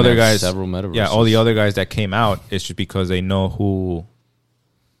Like all the other guys, several metaverses. yeah, all the other guys that came out, it's just because they know who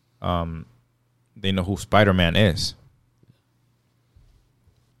Spider-Man is.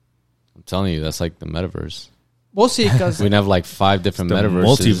 I'm telling you, that's like the metaverse. We'll see because We'd have like 5 different the metaverses,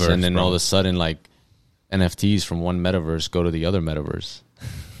 multiverse, and then bro. all of a sudden, like NFTs from one metaverse go to the other metaverse.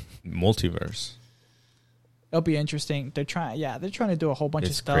 Multiverse. it'll be interesting. They're trying to do a whole bunch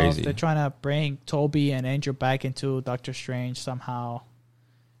of stuff. Crazy. They're trying to bring Toby and Andrew back into Doctor Strange somehow.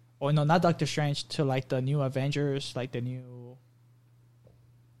 Or no, not Doctor Strange, to like the new Avengers, like the new.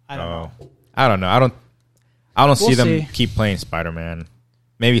 I don't know. I don't know. I don't see them see. keep playing Spider-Man.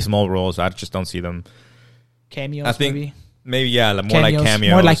 Maybe small roles. I just don't see them. Cameos, I think maybe. maybe yeah, more like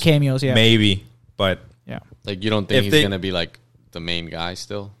cameos. More like cameos, yeah. Maybe, but Yeah. Like, you don't think If he's gonna be like the main guy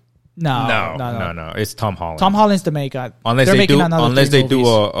still? no. It's Tom Holland. Tom Holland's the main guy. Unless They're they making do, another unless 3 they do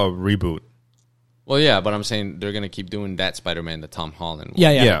movies. a reboot. Well, yeah, but I'm saying they're gonna keep doing that Spider-Man, the Tom Holland. Yeah,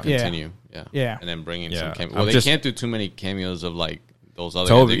 yeah, Yeah. Continue. Yeah. And then bringing Yeah. some cameos. I'm Well, they just- can't do too many cameos of like those other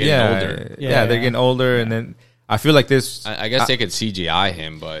Toby, guys. They're getting older. Yeah, they're getting older, and then I feel like this. I guess they could CGI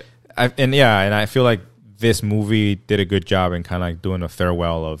him, but And I feel like this movie did a good job in kind of like doing a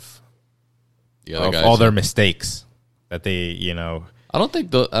farewell of the other guys. all their mistakes that they, you know. I don't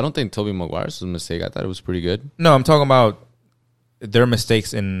think Tobey Maguire's was a mistake. I thought it was pretty good. No, I'm talking about their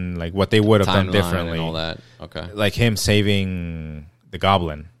mistakes in like what they would have done Timeline differently. and all that. Okay. Like him saving the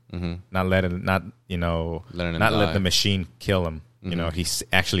Goblin, Mm-hmm. not let Letting him let die. the machine kill him. You know, he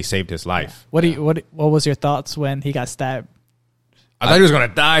actually saved his life. What was your thoughts when he got stabbed? I thought he was gonna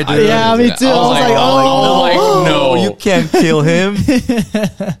die, dude. Yeah, me too. I was like, oh, no. you can't kill him.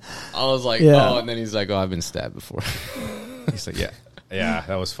 I was like, Yeah. oh, and then he's like, oh, I've been stabbed before. He's like, yeah,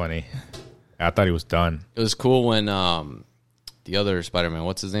 that was funny. I thought he was done. It was cool when the other Spider-Man,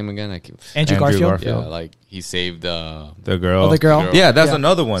 what's his name again? Andrew Garfield. Yeah, like he saved the girl. Oh, the girl. Yeah, that's Yeah.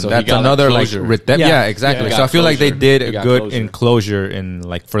 another one. So he That's got, like, another like closure. Yeah. exactly. Yeah. So I feel like they Closure. did He a got good closure. enclosure in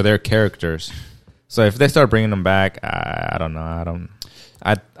like for their characters. So if they start bringing them back, I don't know.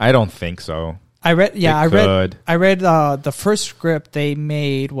 I don't think so. I read. Yeah, I read. could. I read. The first script they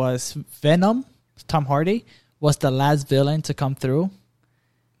made was Venom. Tom Hardy was the last villain to come through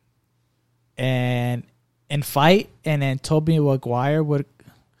and fight, and then Tobey Maguire would.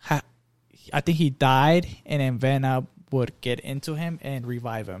 I think he died, and then Venom would get into him and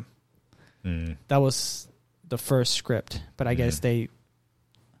revive him. That was the first script, but I guess they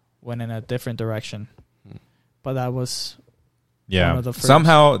went in a different direction. But that was one Yeah. of the first.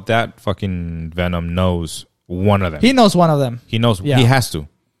 Somehow that fucking Venom knows one of them. He knows one of them. He knows. Yeah. He has to.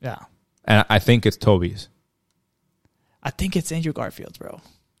 Yeah. And I think it's Toby's. I think it's Andrew Garfield, bro.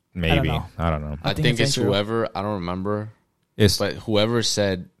 Maybe. know. I don't know. I think think it's it's Andrew. whoever, I don't remember, It's but whoever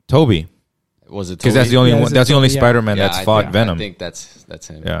said, Toby. was it Because Tobey? that's the only Yeah, one. it's That's the only Toby, yeah. Spider-Man Yeah, that's I fought think- Venom. I think that's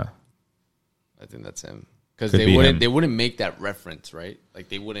him. Yeah. I think that's him. Because Could be him. they wouldn't make that reference, right? Like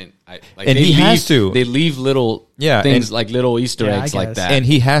they wouldn't. Like And they he has to. They leave little and- things like little Easter Yeah, I eggs like guess. that. And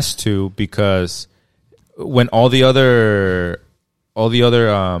he has to because when all the other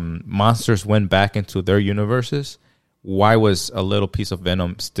monsters went back into their universes, why was a little piece of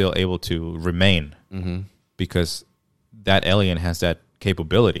Venom still able to remain? Mm-hmm. Because that alien has that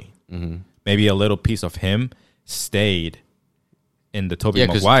capability. Mm-hmm. Maybe a little piece of him stayed in the Tobey Yeah,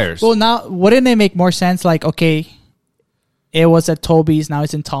 'cause- Maguires. Well, now wouldn't it make more sense? Like, okay, it was at Toby's, now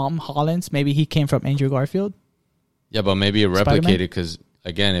it's in Tom Holland's. Maybe he came from Andrew Garfield. Yeah, but maybe it Spider-Man? replicated because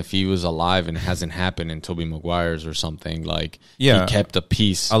again, if he was alive and it hasn't happened in Tobey Maguire's or something, like Yeah. he kept a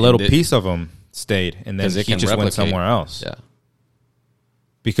piece, a little in the- piece of him stayed, and then 'Cause it he can just went replicate. somewhere else. Yeah,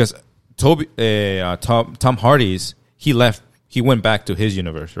 Because Tom Hardy's, he left. He went back to his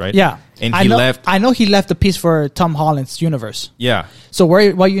universe, right? Yeah, and I he know, left. I know he left a piece for Tom Holland's universe. Yeah, So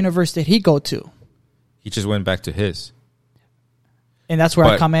what universe did he go to? he just went back to his. And that's where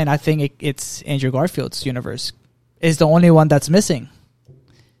I But- come in. I think it's Andrew Garfield's universe. Is the only one that's missing.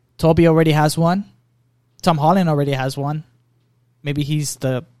 Toby already has one. Tom Holland already has one. Maybe he's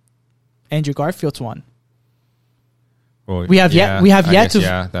the Andrew Garfield's one. Well, We have yet- we have I yet guess, to-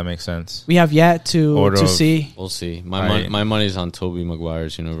 Yeah, that makes sense. We have yet to Order of- see, we'll see. Right. My money's on Tobey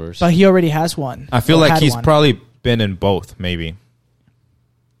Maguire's universe. but he already has one. I feel Or like had he's one. probably been in both. Maybe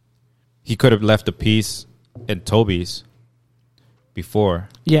he could have left a piece in Toby's before.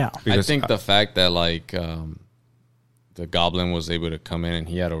 Yeah. I Because think the fact that like the Goblin was able to come in and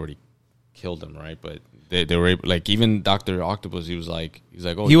he had already killed him, right? But they were able, like even Dr. Octopus, he was like,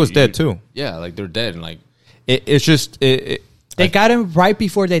 oh, he was dead too. Yeah, like they're dead and like It's just They got him right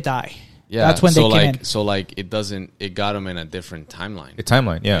before they die. yeah. That's when so they came like in. so like it got him in a different timeline. a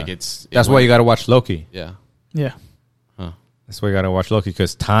timeline. Yeah, Like that's why you got to watch Loki. Yeah. Yeah. That's why you got to watch Loki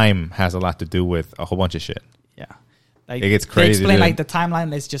because time has a lot to do with a whole bunch of shit. Yeah. Like, It gets They crazy, explain dude. like the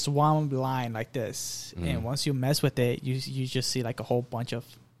timeline is just one line like this. Mm. And once you mess with it, you just see like a whole bunch of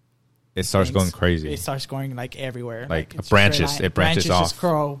It starts things. going crazy. It starts going like everywhere. Like it's branches. straight line. It branches off. just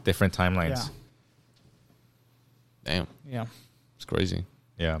grow. Different timelines. Yeah. Damn. Yeah. It's crazy.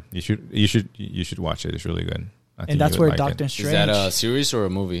 Yeah, you should watch it. It's really good. I think And that's you would where like Doctor it. Is Strange. that a series or a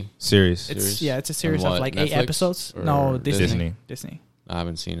movie? Series. Series? It's a On series of what, like 8 Netflix episodes. or No, Disney. Disney. Disney. I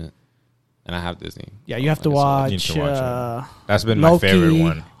haven't seen it. And I have Disney. Yeah, you have I to guess I'll- watch, need to watch it. uh, That's been my Loki, favorite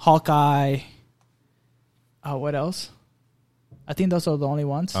one. Hawkeye. What else? I think those are the only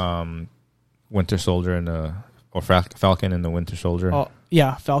ones. Winter Soldier and Falcon and the Winter Soldier. Oh,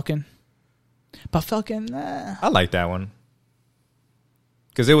 yeah, Falcon. But Falcon, I like that one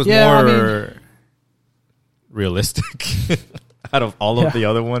because it was Yeah, I more mean- realistic out of all of Yeah. the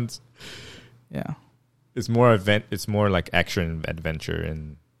other ones. Yeah. It's more It's more like action adventure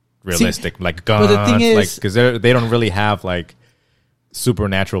and realistic, like but guns. the thing is, like because they don't really have like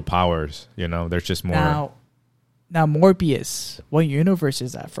supernatural powers. You know, they're just more. Now Morbius, what universe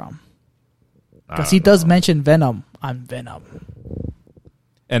is that from? I Because don't he does know. mention Venom. I'm Venom.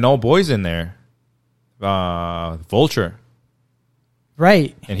 And all boys in there. Vulture,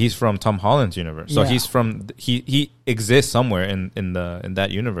 Right. and he's from Tom Holland's universe. So Yeah. he's from he exists somewhere in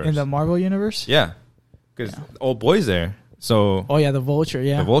that universe. In the Marvel universe? yeah, because old boys there. So Oh, yeah, the Vulture,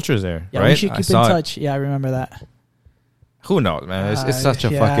 yeah. the Vulture's there, Yeah, right? we should I keep in saw it. touch. Yeah, I remember that. Who knows, man? It's such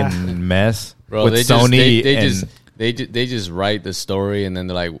a yeah. fucking mess. Bro, with they Sony just, and they just write the story and then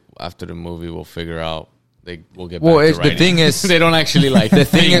they're like, after the movie, we'll figure out. We'll get. Well, back to it's, the writing. thing is, they don't actually like the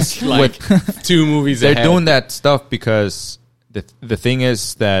thing is like 2 movies. they're ahead. doing that stuff because the thing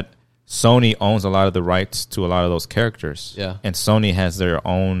is that Sony owns a lot of the rights to a lot of those characters. Yeah. And Sony has their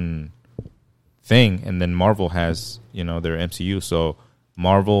own thing, and then Marvel has, you know, their MCU. So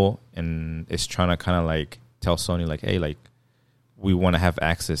Marvel is trying to kind of like tell Sony like, hey, like we want to have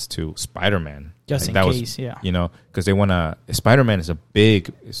access to Spider-Man. Just like, in that case, yeah. You know, because they want to. Spider-Man is a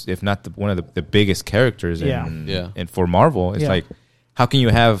big, if not one of the biggest characters. Yeah. And for Marvel, it's like, how can you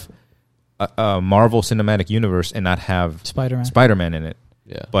have a Marvel Cinematic Universe and not have Spider-Man in it?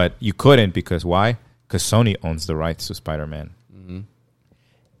 Yeah. But you couldn't because why? Because Sony owns the rights to Spider-Man. Mm-hmm.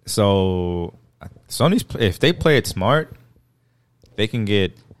 So Sony's if they play it smart, they can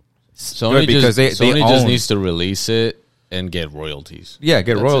get Sony because just, they Sony own, just needs to release it and get royalties. Yeah,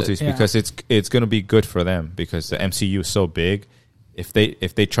 get That's royalties it. Yeah. because it's going to be good for them because the MCU is so big. If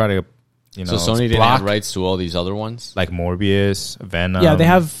they try to, you know, So Sony didn't block, have rights to all these other ones. like Morbius, Venom. Yeah, they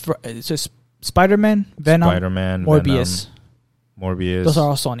have it's just Spider-Man, Venom, Morbius. Morbius. Those are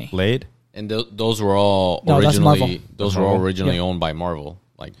all Sony. Blade. And those were all No, that's Marvel. originally those That's were all Marvel? originally Yeah. owned by Marvel,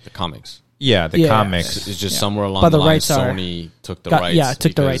 like the comics. Yeah, the Yeah. comics. It's just Yeah. somewhere along But the the line, rights are- Sony took the got- rights. yeah, took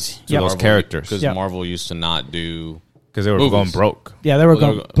the because rights. To those characters. because Yeah. Marvel used to not do. Because they were movies. going broke. Yeah, they were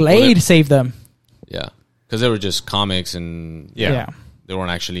Well, going. Blade saved them. Yeah, because they were just comics and Yeah. they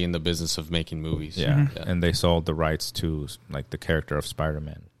weren't actually in the business of making movies. Yeah. Mm-hmm. Yeah. And they sold the rights to like the character of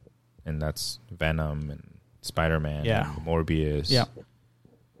Spider-Man. And that's Venom and Spider-Man Yeah. and Morbius. Yeah.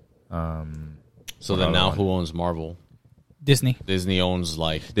 So What then other now one? who owns Marvel? Disney. Disney owns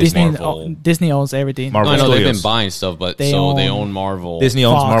like Disney. Marvel. Disney owns everything. Marvel No, I know they've been Studios. buying stuff, but They they own- own Marvel. Disney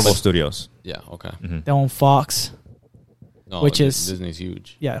owns Fox. Marvel Studios. Yeah. Okay. They own Fox. No, Which is- Disney's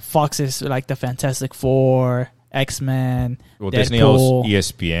huge. Yeah, Fox is like the Fantastic Four, X-Men, Well, Deadpool. Disney owns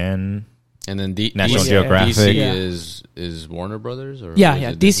ESPN. And then National DC Geographic. DC Yeah. is Warner Brothers or Yeah, is yeah.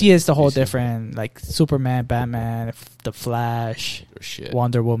 it DC Disney? is the whole DC? different, like Superman, Batman, The Flash, Or shit.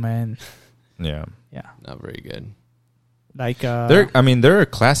 Wonder Woman. Yeah. Yeah, Not very good. like They're a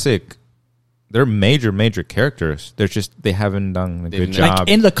classic. They're major characters. They're just they haven't done a They've good never- job. like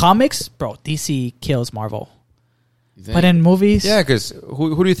in the comics, bro. DC kills Marvel, You think? but in movies, Yeah, because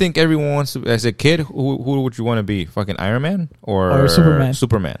who do you think everyone wants to? As a kid, who would you want to be? Fucking Iron Man or Superman?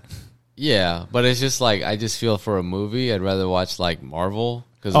 Superman. Yeah, but it's just like I just feel for a movie, I'd rather watch like Marvel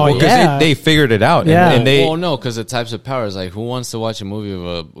because Oh, Because yeah. they figured it out. Yeah. And they well, no, because the types of powers. Like, who wants to watch a movie of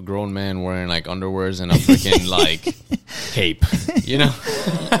a grown man wearing like underwears and a freaking like cape? You know,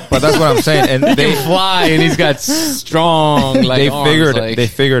 but that's what I'm saying. And they fly and he's got strong like arms, like- they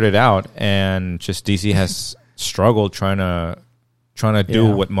figured it out, and just DC has struggled trying to do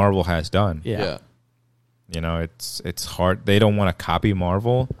Yeah. what Marvel has done. yeah. yeah. You know, it's hard. They don't want to copy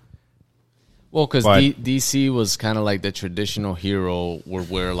Marvel. Well, because But- DC was kind of like the traditional hero would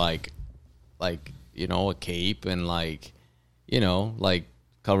wear like you know a cape and like you know like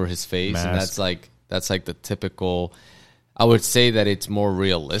cover his face, and Mask. that's like the typical. I would say that it's more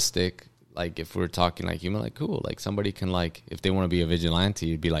realistic. Like if we're talking like human, like cool, like somebody can like if they want to be a vigilante,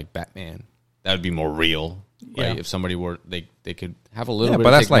 it'd be like Batman. That would be more real, right? Yeah. If somebody were they could have a little Yeah, bit.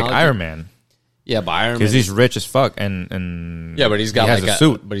 but of that's like technology. Iron Man Yeah, but Iron Man because he's rich as fuck, and yeah, but he's got he has like a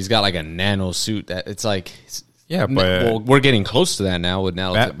suit. But he's got like a nano suit that it's like. Yeah, but well, we're getting close to that now with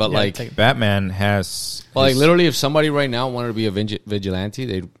now. Bat- but yeah, like, Batman has like his- literally, if somebody right now wanted to be a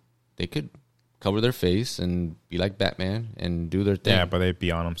vigilante, they could cover their face and be like Batman and do their thing. Yeah, but they'd be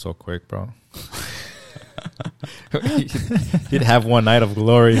on him so quick, bro. He'd have one night of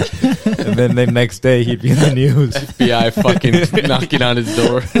glory, and then the next day he'd be in the news. FBI fucking knocking on his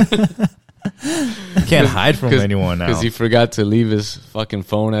door You can't hide from anyone now. because he forgot to leave his fucking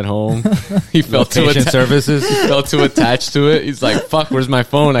phone at home. He felt too Location services. felt too attached to it. He's like, "Fuck, where's my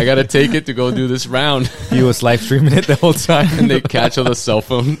phone? I gotta take it to go do this round." He was live streaming it the whole time. And they catch all the cell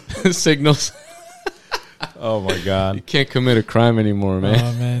phone signals. Oh my god. You can't commit a crime anymore, man.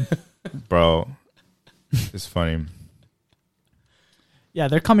 Oh man, bro. It's funny. Yeah,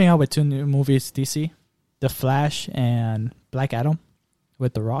 they're coming out with 2 new movies, DC. The Flash and Black Adam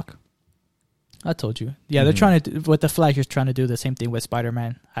with The Rock. I told you. Yeah, they're trying to, with The Flash, is trying to do the same thing with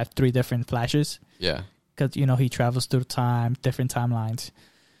Spider-Man. Have 3 different Flashes. Yeah. Because, he travels through time, different timelines.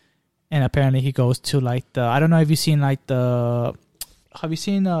 And apparently he goes to, like, I don't know if you've seen, like, have you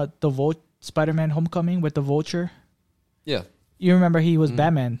seen the Spider-Man Homecoming with the Vulture? Yeah. You remember he was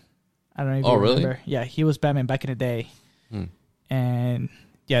Batman. I don't know if you remember. Really? Yeah, he was Batman back in the day. Hmm. And,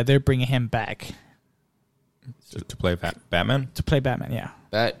 yeah, they're bringing him back. To play Batman? To play Batman, yeah.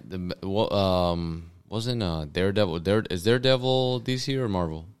 Wasn't Daredevil? Is Daredevil DC or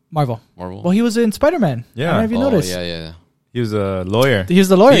Marvel? Marvel. Marvel. Well, he was in Spider-Man. Yeah. I don't know if you noticed. Yeah. He was a lawyer. He was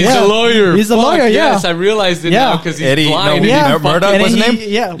the lawyer. He's yeah. the lawyer. He's the Fuck, lawyer. Yeah. Yes, I realized it Yeah. now because he's Eddie, blind. no, Yeah. Murdoch And was his he- name?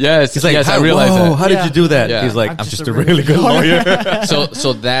 Yeah. Yes, He's like, yes, I realized whoa, that. how did Yeah. you do that? Yeah. He's like, I'm I'm just just a a really good lawyer.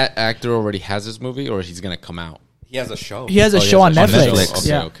 So that actor already has this movie, or he's gonna come out? He has a show. He has a Oh, he show on has a Netflix. show.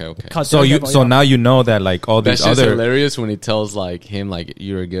 Yeah. Okay. Called So Daredevil, yeah. now you know that like all That's these just other hilarious when he tells like him like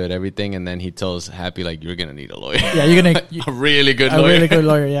you're good everything, and then he tells Happy like you're gonna need a lawyer. Yeah, you're gonna a really good a lawyer. really good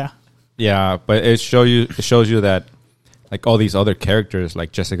lawyer. Yeah. yeah, but it shows you that like all these other characters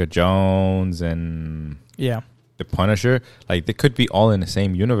like Jessica Jones and Yeah. the Punisher, like they could be all in the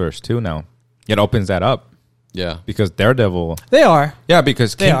same universe too now. It opens that up Yeah, because Daredevil. They are Yeah,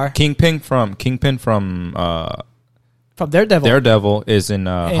 because They are. Kingpin from from Daredevil. Daredevil is in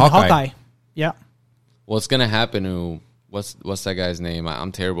In Hawkeye. Yeah. what's gonna happen to what's that guy's name?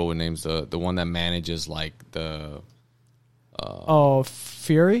 I'm terrible with names. The one that manages like the Oh,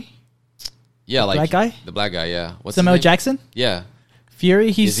 Fury. like black guy? the black guy. Yeah, what's Samuel his name? Jackson. Yeah,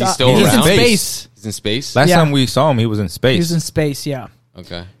 Fury. He's Is he still he's in around? space. he's in space. Last Yeah. time we saw him, he was in space. He was in space. Yeah.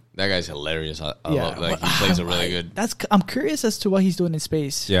 Okay, that guy's hilarious. I Yeah. love like he plays a really good. I'm curious as to what he's doing in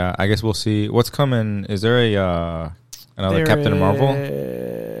space. Yeah, I guess we'll see what's coming. Is there a another Captain Marvel?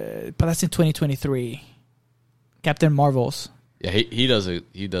 But that's in 2023. Captain Marvels. Yeah, he does a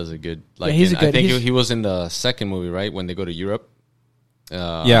good. Like he's a good- I think he's- he was in the second movie, right, when they go to Europe.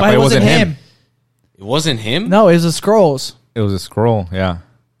 Yeah, But it wasn't him. It wasn't him. No, it was the Scrolls. It was a scroll. Yeah,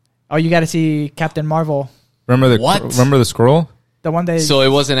 Oh, you got to see Captain Marvel. remember the What? Remember the scroll? The one that. So it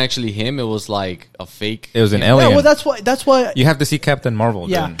wasn't actually him. It was like a fake. It was an him. alien. Yeah, well, that's what. That's what. You have to see Captain Marvel.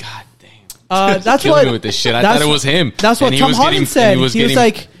 Yeah. then. God damn. That's Killing what. me with this shit. I that's- thought it was him. That's what And he Tom was Holland getting- said. and He was getting-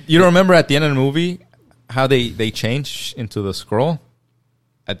 like, You don't remember at the end of the movie how they change into the scroll?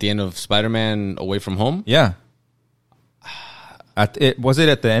 at the end of Spider-Man Away From Home. Yeah. Was it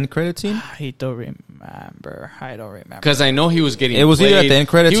at the end credit scene? I don't remember. Because I know he was getting. It was either at the end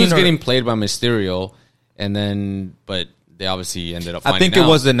credit He was scene or- getting played by Mysterio, and then but they obviously ended up. I think finding it out.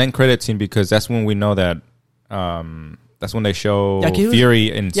 was an end credit scene because that's when we know that. That's when they show Yeah, he was-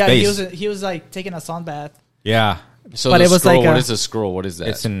 Fury in Yeah, space. he was like taking a sun bath. Yeah, So but the it was scroll, like what a- is a scroll? What is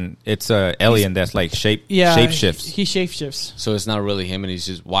that? it's a alien that's like shape shifts. He shapeshifts. So it's not really him, and he's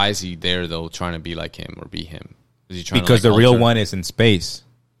just. Why is he there though, trying to be like him or be him? Is he trying Because to, the like, real alter- one is in space.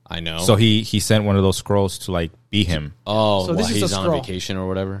 I know. So he sent one of those scrolls to like be him Oh, So while this is he's a on scroll. vacation or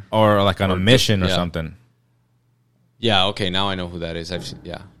whatever. or like on a mission or yeah. something. Yeah. Okay. Now I know who that is. I've seen.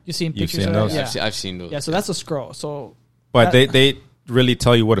 Yeah. You seen You've pictures seen of those? that? Yeah. I've seen those. Yeah, so that's a scroll. So But That- they really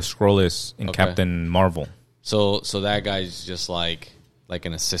tell you what a scroll is in Okay. Captain Marvel. So that guy's just like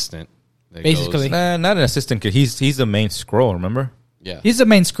an assistant. that Basically. goes- Not an assistant kid. He's the main scroll. Remember? yeah. he's the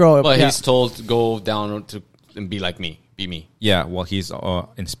main scroll. But yeah. he's told to go down to and be like me. Be me. Yeah. Well, he's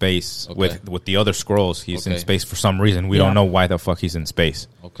in space Okay. with the other scrolls. He's in Okay. space for some reason. We Yeah. don't know why the fuck he's in space,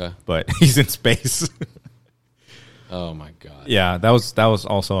 Okay. but he's in space. Oh my god. Yeah, that was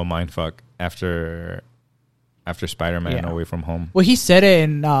also a mind fuck after Spider-Man Yeah. Away From Home. Well, he said it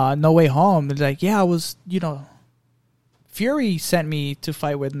in No Way Home. It's like, yeah, I was, Fury sent me to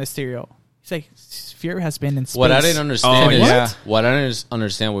fight with Mysterio. He's like, Fury has been in space. What I didn't understand Oh, is yeah. what I didn't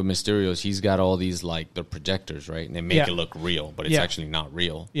understand with Mysterio is he's got all these like the projectors, right? And they make Yeah. it look real, but it's Yeah. actually not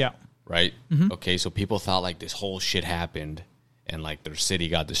real, Yeah. right? Okay, so people thought like this whole shit happened and like their city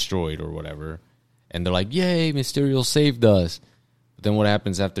got destroyed or whatever. And they're like, "Yay, Mysterio saved us." But then what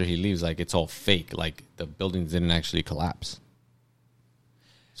happens after he leaves? Like it's all fake. Like the buildings didn't actually collapse.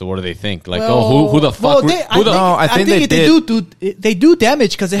 So what do they think? Like, who the fuck? I think they they do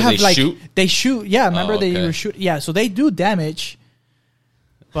damage because they Do have they like shoot? they shoot. Yeah, remember they okay. were shoot. Yeah, so they do damage.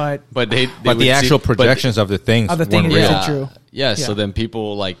 But but they But would the actual see- but- projections of the things Of the thing weren't is real. also true. Yeah, so Yeah. then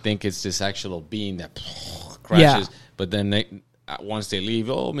people like think it's this actual being that crashes, but then once they leave,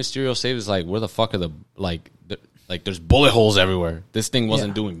 oh, Mysterio saved us. Like, where the fuck are the like there's bullet holes everywhere. This thing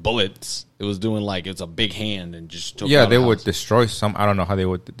wasn't doing bullets. It was doing like it's a big hand and just took out they a would house. destroy some. I don't know how they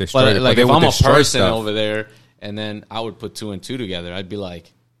would destroy But it. like but they if would I'm a destroy person stuff. over there, and then I would put 2 and 2 together, I'd be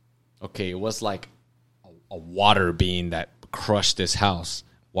like, okay, it was like a water being that crushed this house.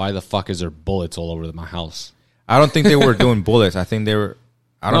 Why the fuck is there bullets all over my house? I don't think they were doing bullets. I think they were.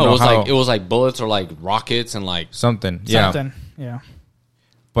 I don't know it was how. like it was like bullets or like rockets and like something. Yeah. Something. Yeah.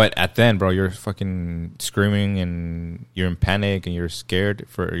 But at the end, bro, you're fucking screaming and you're in panic and you're scared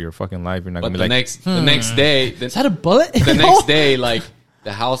for your fucking life. You're not But gonna be like, the next day, Is that a bullet? the next day, like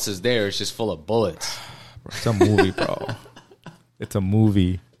the house is there, it's just full of bullets. it's a movie, bro. It's a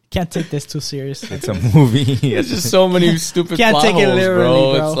movie. Can't take this too seriously. It's a movie. There's just so many stupid Can't plot take it holes,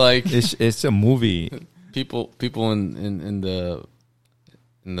 literally, bro. It's like It's a movie. people in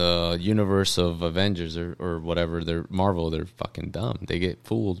the universe of Avengers or whatever, they're Marvel, they're fucking dumb. They get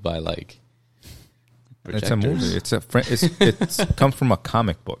fooled by like projectors. It's a movie. It's comes from a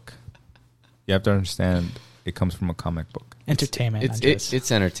comic book. You have to understand. It comes from a comic book. Entertainment.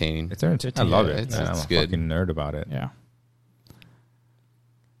 It's entertaining. It's entertaining. I love it. It's I'm a good. fucking nerd about it. Yeah.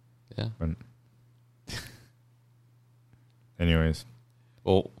 Yeah. But anyways,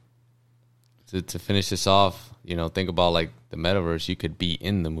 Well, to finish this off, think about like the metaverse. You could be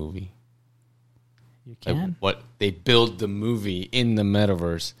in the movie. You Like, can. what they build the movie in the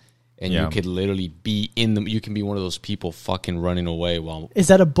metaverse, and you could literally be in the. You can be one of those people fucking running away while. Is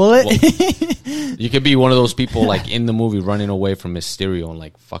that a bullet? You could be one of those people like in the movie running away from Mysterio and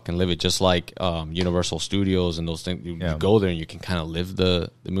like fucking live it, just like Universal Studios and those things. You go there and you can kind of live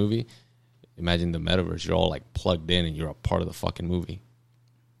the movie. Imagine the metaverse. You're all like plugged in and you're a part of the fucking movie.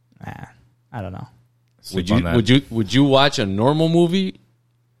 Nah, I don't know. Would you watch a normal movie,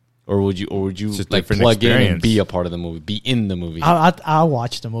 or would you like plug in and be a part of the movie, be in the movie? I'll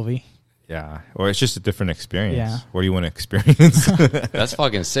watch the movie. yeah, or it's just a different experience. Yeah. What do you want to experience? That's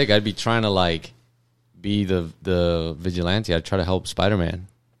fucking sick. I'd be trying to like be the vigilante. I'd try to help Spider-Man.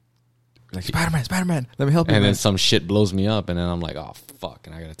 Like Spider-Man, let me help you. And man. then some shit blows me up, and then I'm like, oh fuck,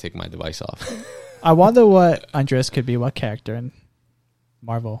 and I gotta take my device off. I wonder what Andres could be. What character in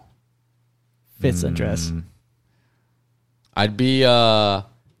Marvel fits Andres? I'd be fuck.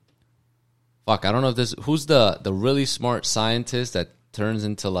 I don't know if this. Who's the really smart scientist that turns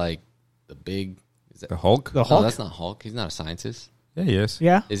into like the big? Is that the Hulk? The No, Hulk? that's not Hulk. He's not a scientist. Yeah, he is.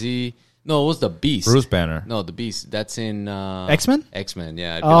 Yeah. Is he? No, it was the Beast. Bruce Banner. No, the Beast. That's in X-Men? X-Men,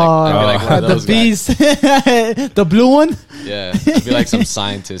 yeah. I'd be like one of the those guys. beast, the blue one. Yeah, I'd be like some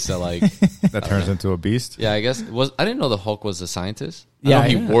scientist that like. That turns into a beast. Yeah, I guess I didn't know the Hulk was a scientist. Yeah, I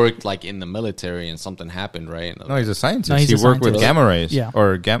know he yeah. worked like in the military and something happened, right? No, he's a scientist. No, he's he a worked with scientist. gamma rays. Yeah.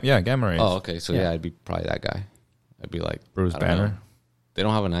 Or gamma rays. Oh, okay. So Yeah. yeah, I'd be probably that guy. I'd be like Bruce I don't know. Banner. They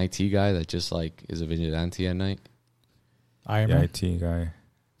don't have an IT guy that just like is a vigilante at night. Iron The Man. IT guy.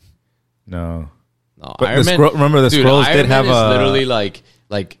 No. No, But Iron Man. remember the Dude, Skrulls Iron did Man have is a literally like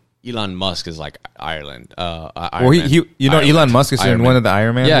Elon Musk is like Ireland. Well, Iron Man. Elon Ireland. Musk is Iron in Man. one of the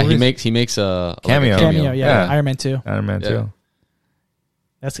Iron Man Yeah, movies? he makes a Cameo. like a Cameo, yeah. Yeah. Iron Man 2. Iron Man Yeah. too.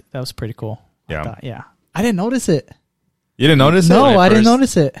 That was pretty cool. Yeah. I thought, yeah. I didn't notice it. You didn't notice No, it? I didn't first-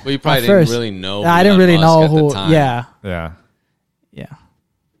 notice it. Well, you probably at didn't first. really know. I didn't Elon really Musk know at the who. time. Yeah, Yeah. yeah.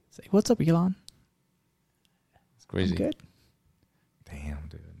 Say, what's up, Elon? It's crazy. I'm good. Damn,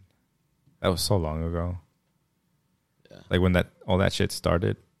 dude. That was so long ago. Yeah. Like when all that shit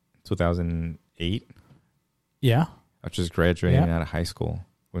started, 2008. Yeah. I was just graduating Yeah. out of high school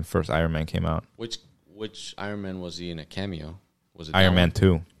when first Iron Man came out. Which Iron Man was he in a cameo? Was it Iron that Man one?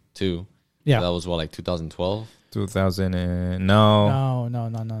 2. 2? Yeah. So that was what, like 2012? 2000 and, no.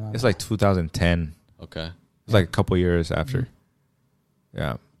 No. It's like 2010. Okay. It's like a couple years after.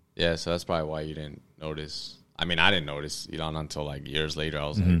 Yeah. Yeah, so that's probably why you didn't notice. I mean, I didn't notice Elon until like years later. I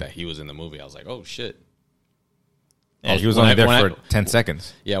was like that he was in the movie. I was like, oh shit. Yeah, he was When only I- there when for I- 10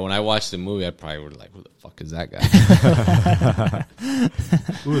 seconds. Yeah, when I watched the movie, I probably would like, who the fuck is that guy?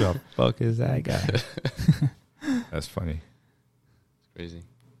 Who the fuck is that guy? That's funny. Crazy.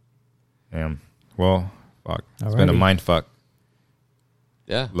 Damn. Well, fuck. It's Alrighty. been a mind fuck.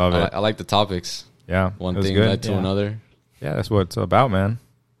 Yeah. Love it. I like the topics. Yeah. One it was thing good. led to Yeah. another. Yeah, that's what it's about, man.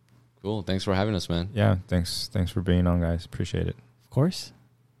 Cool. Thanks for having us, man. Yeah. Thanks for being on, guys. Appreciate it. Of course.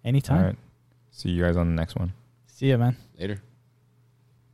 All Anytime. right. See you guys on the next one. See ya, man. Later.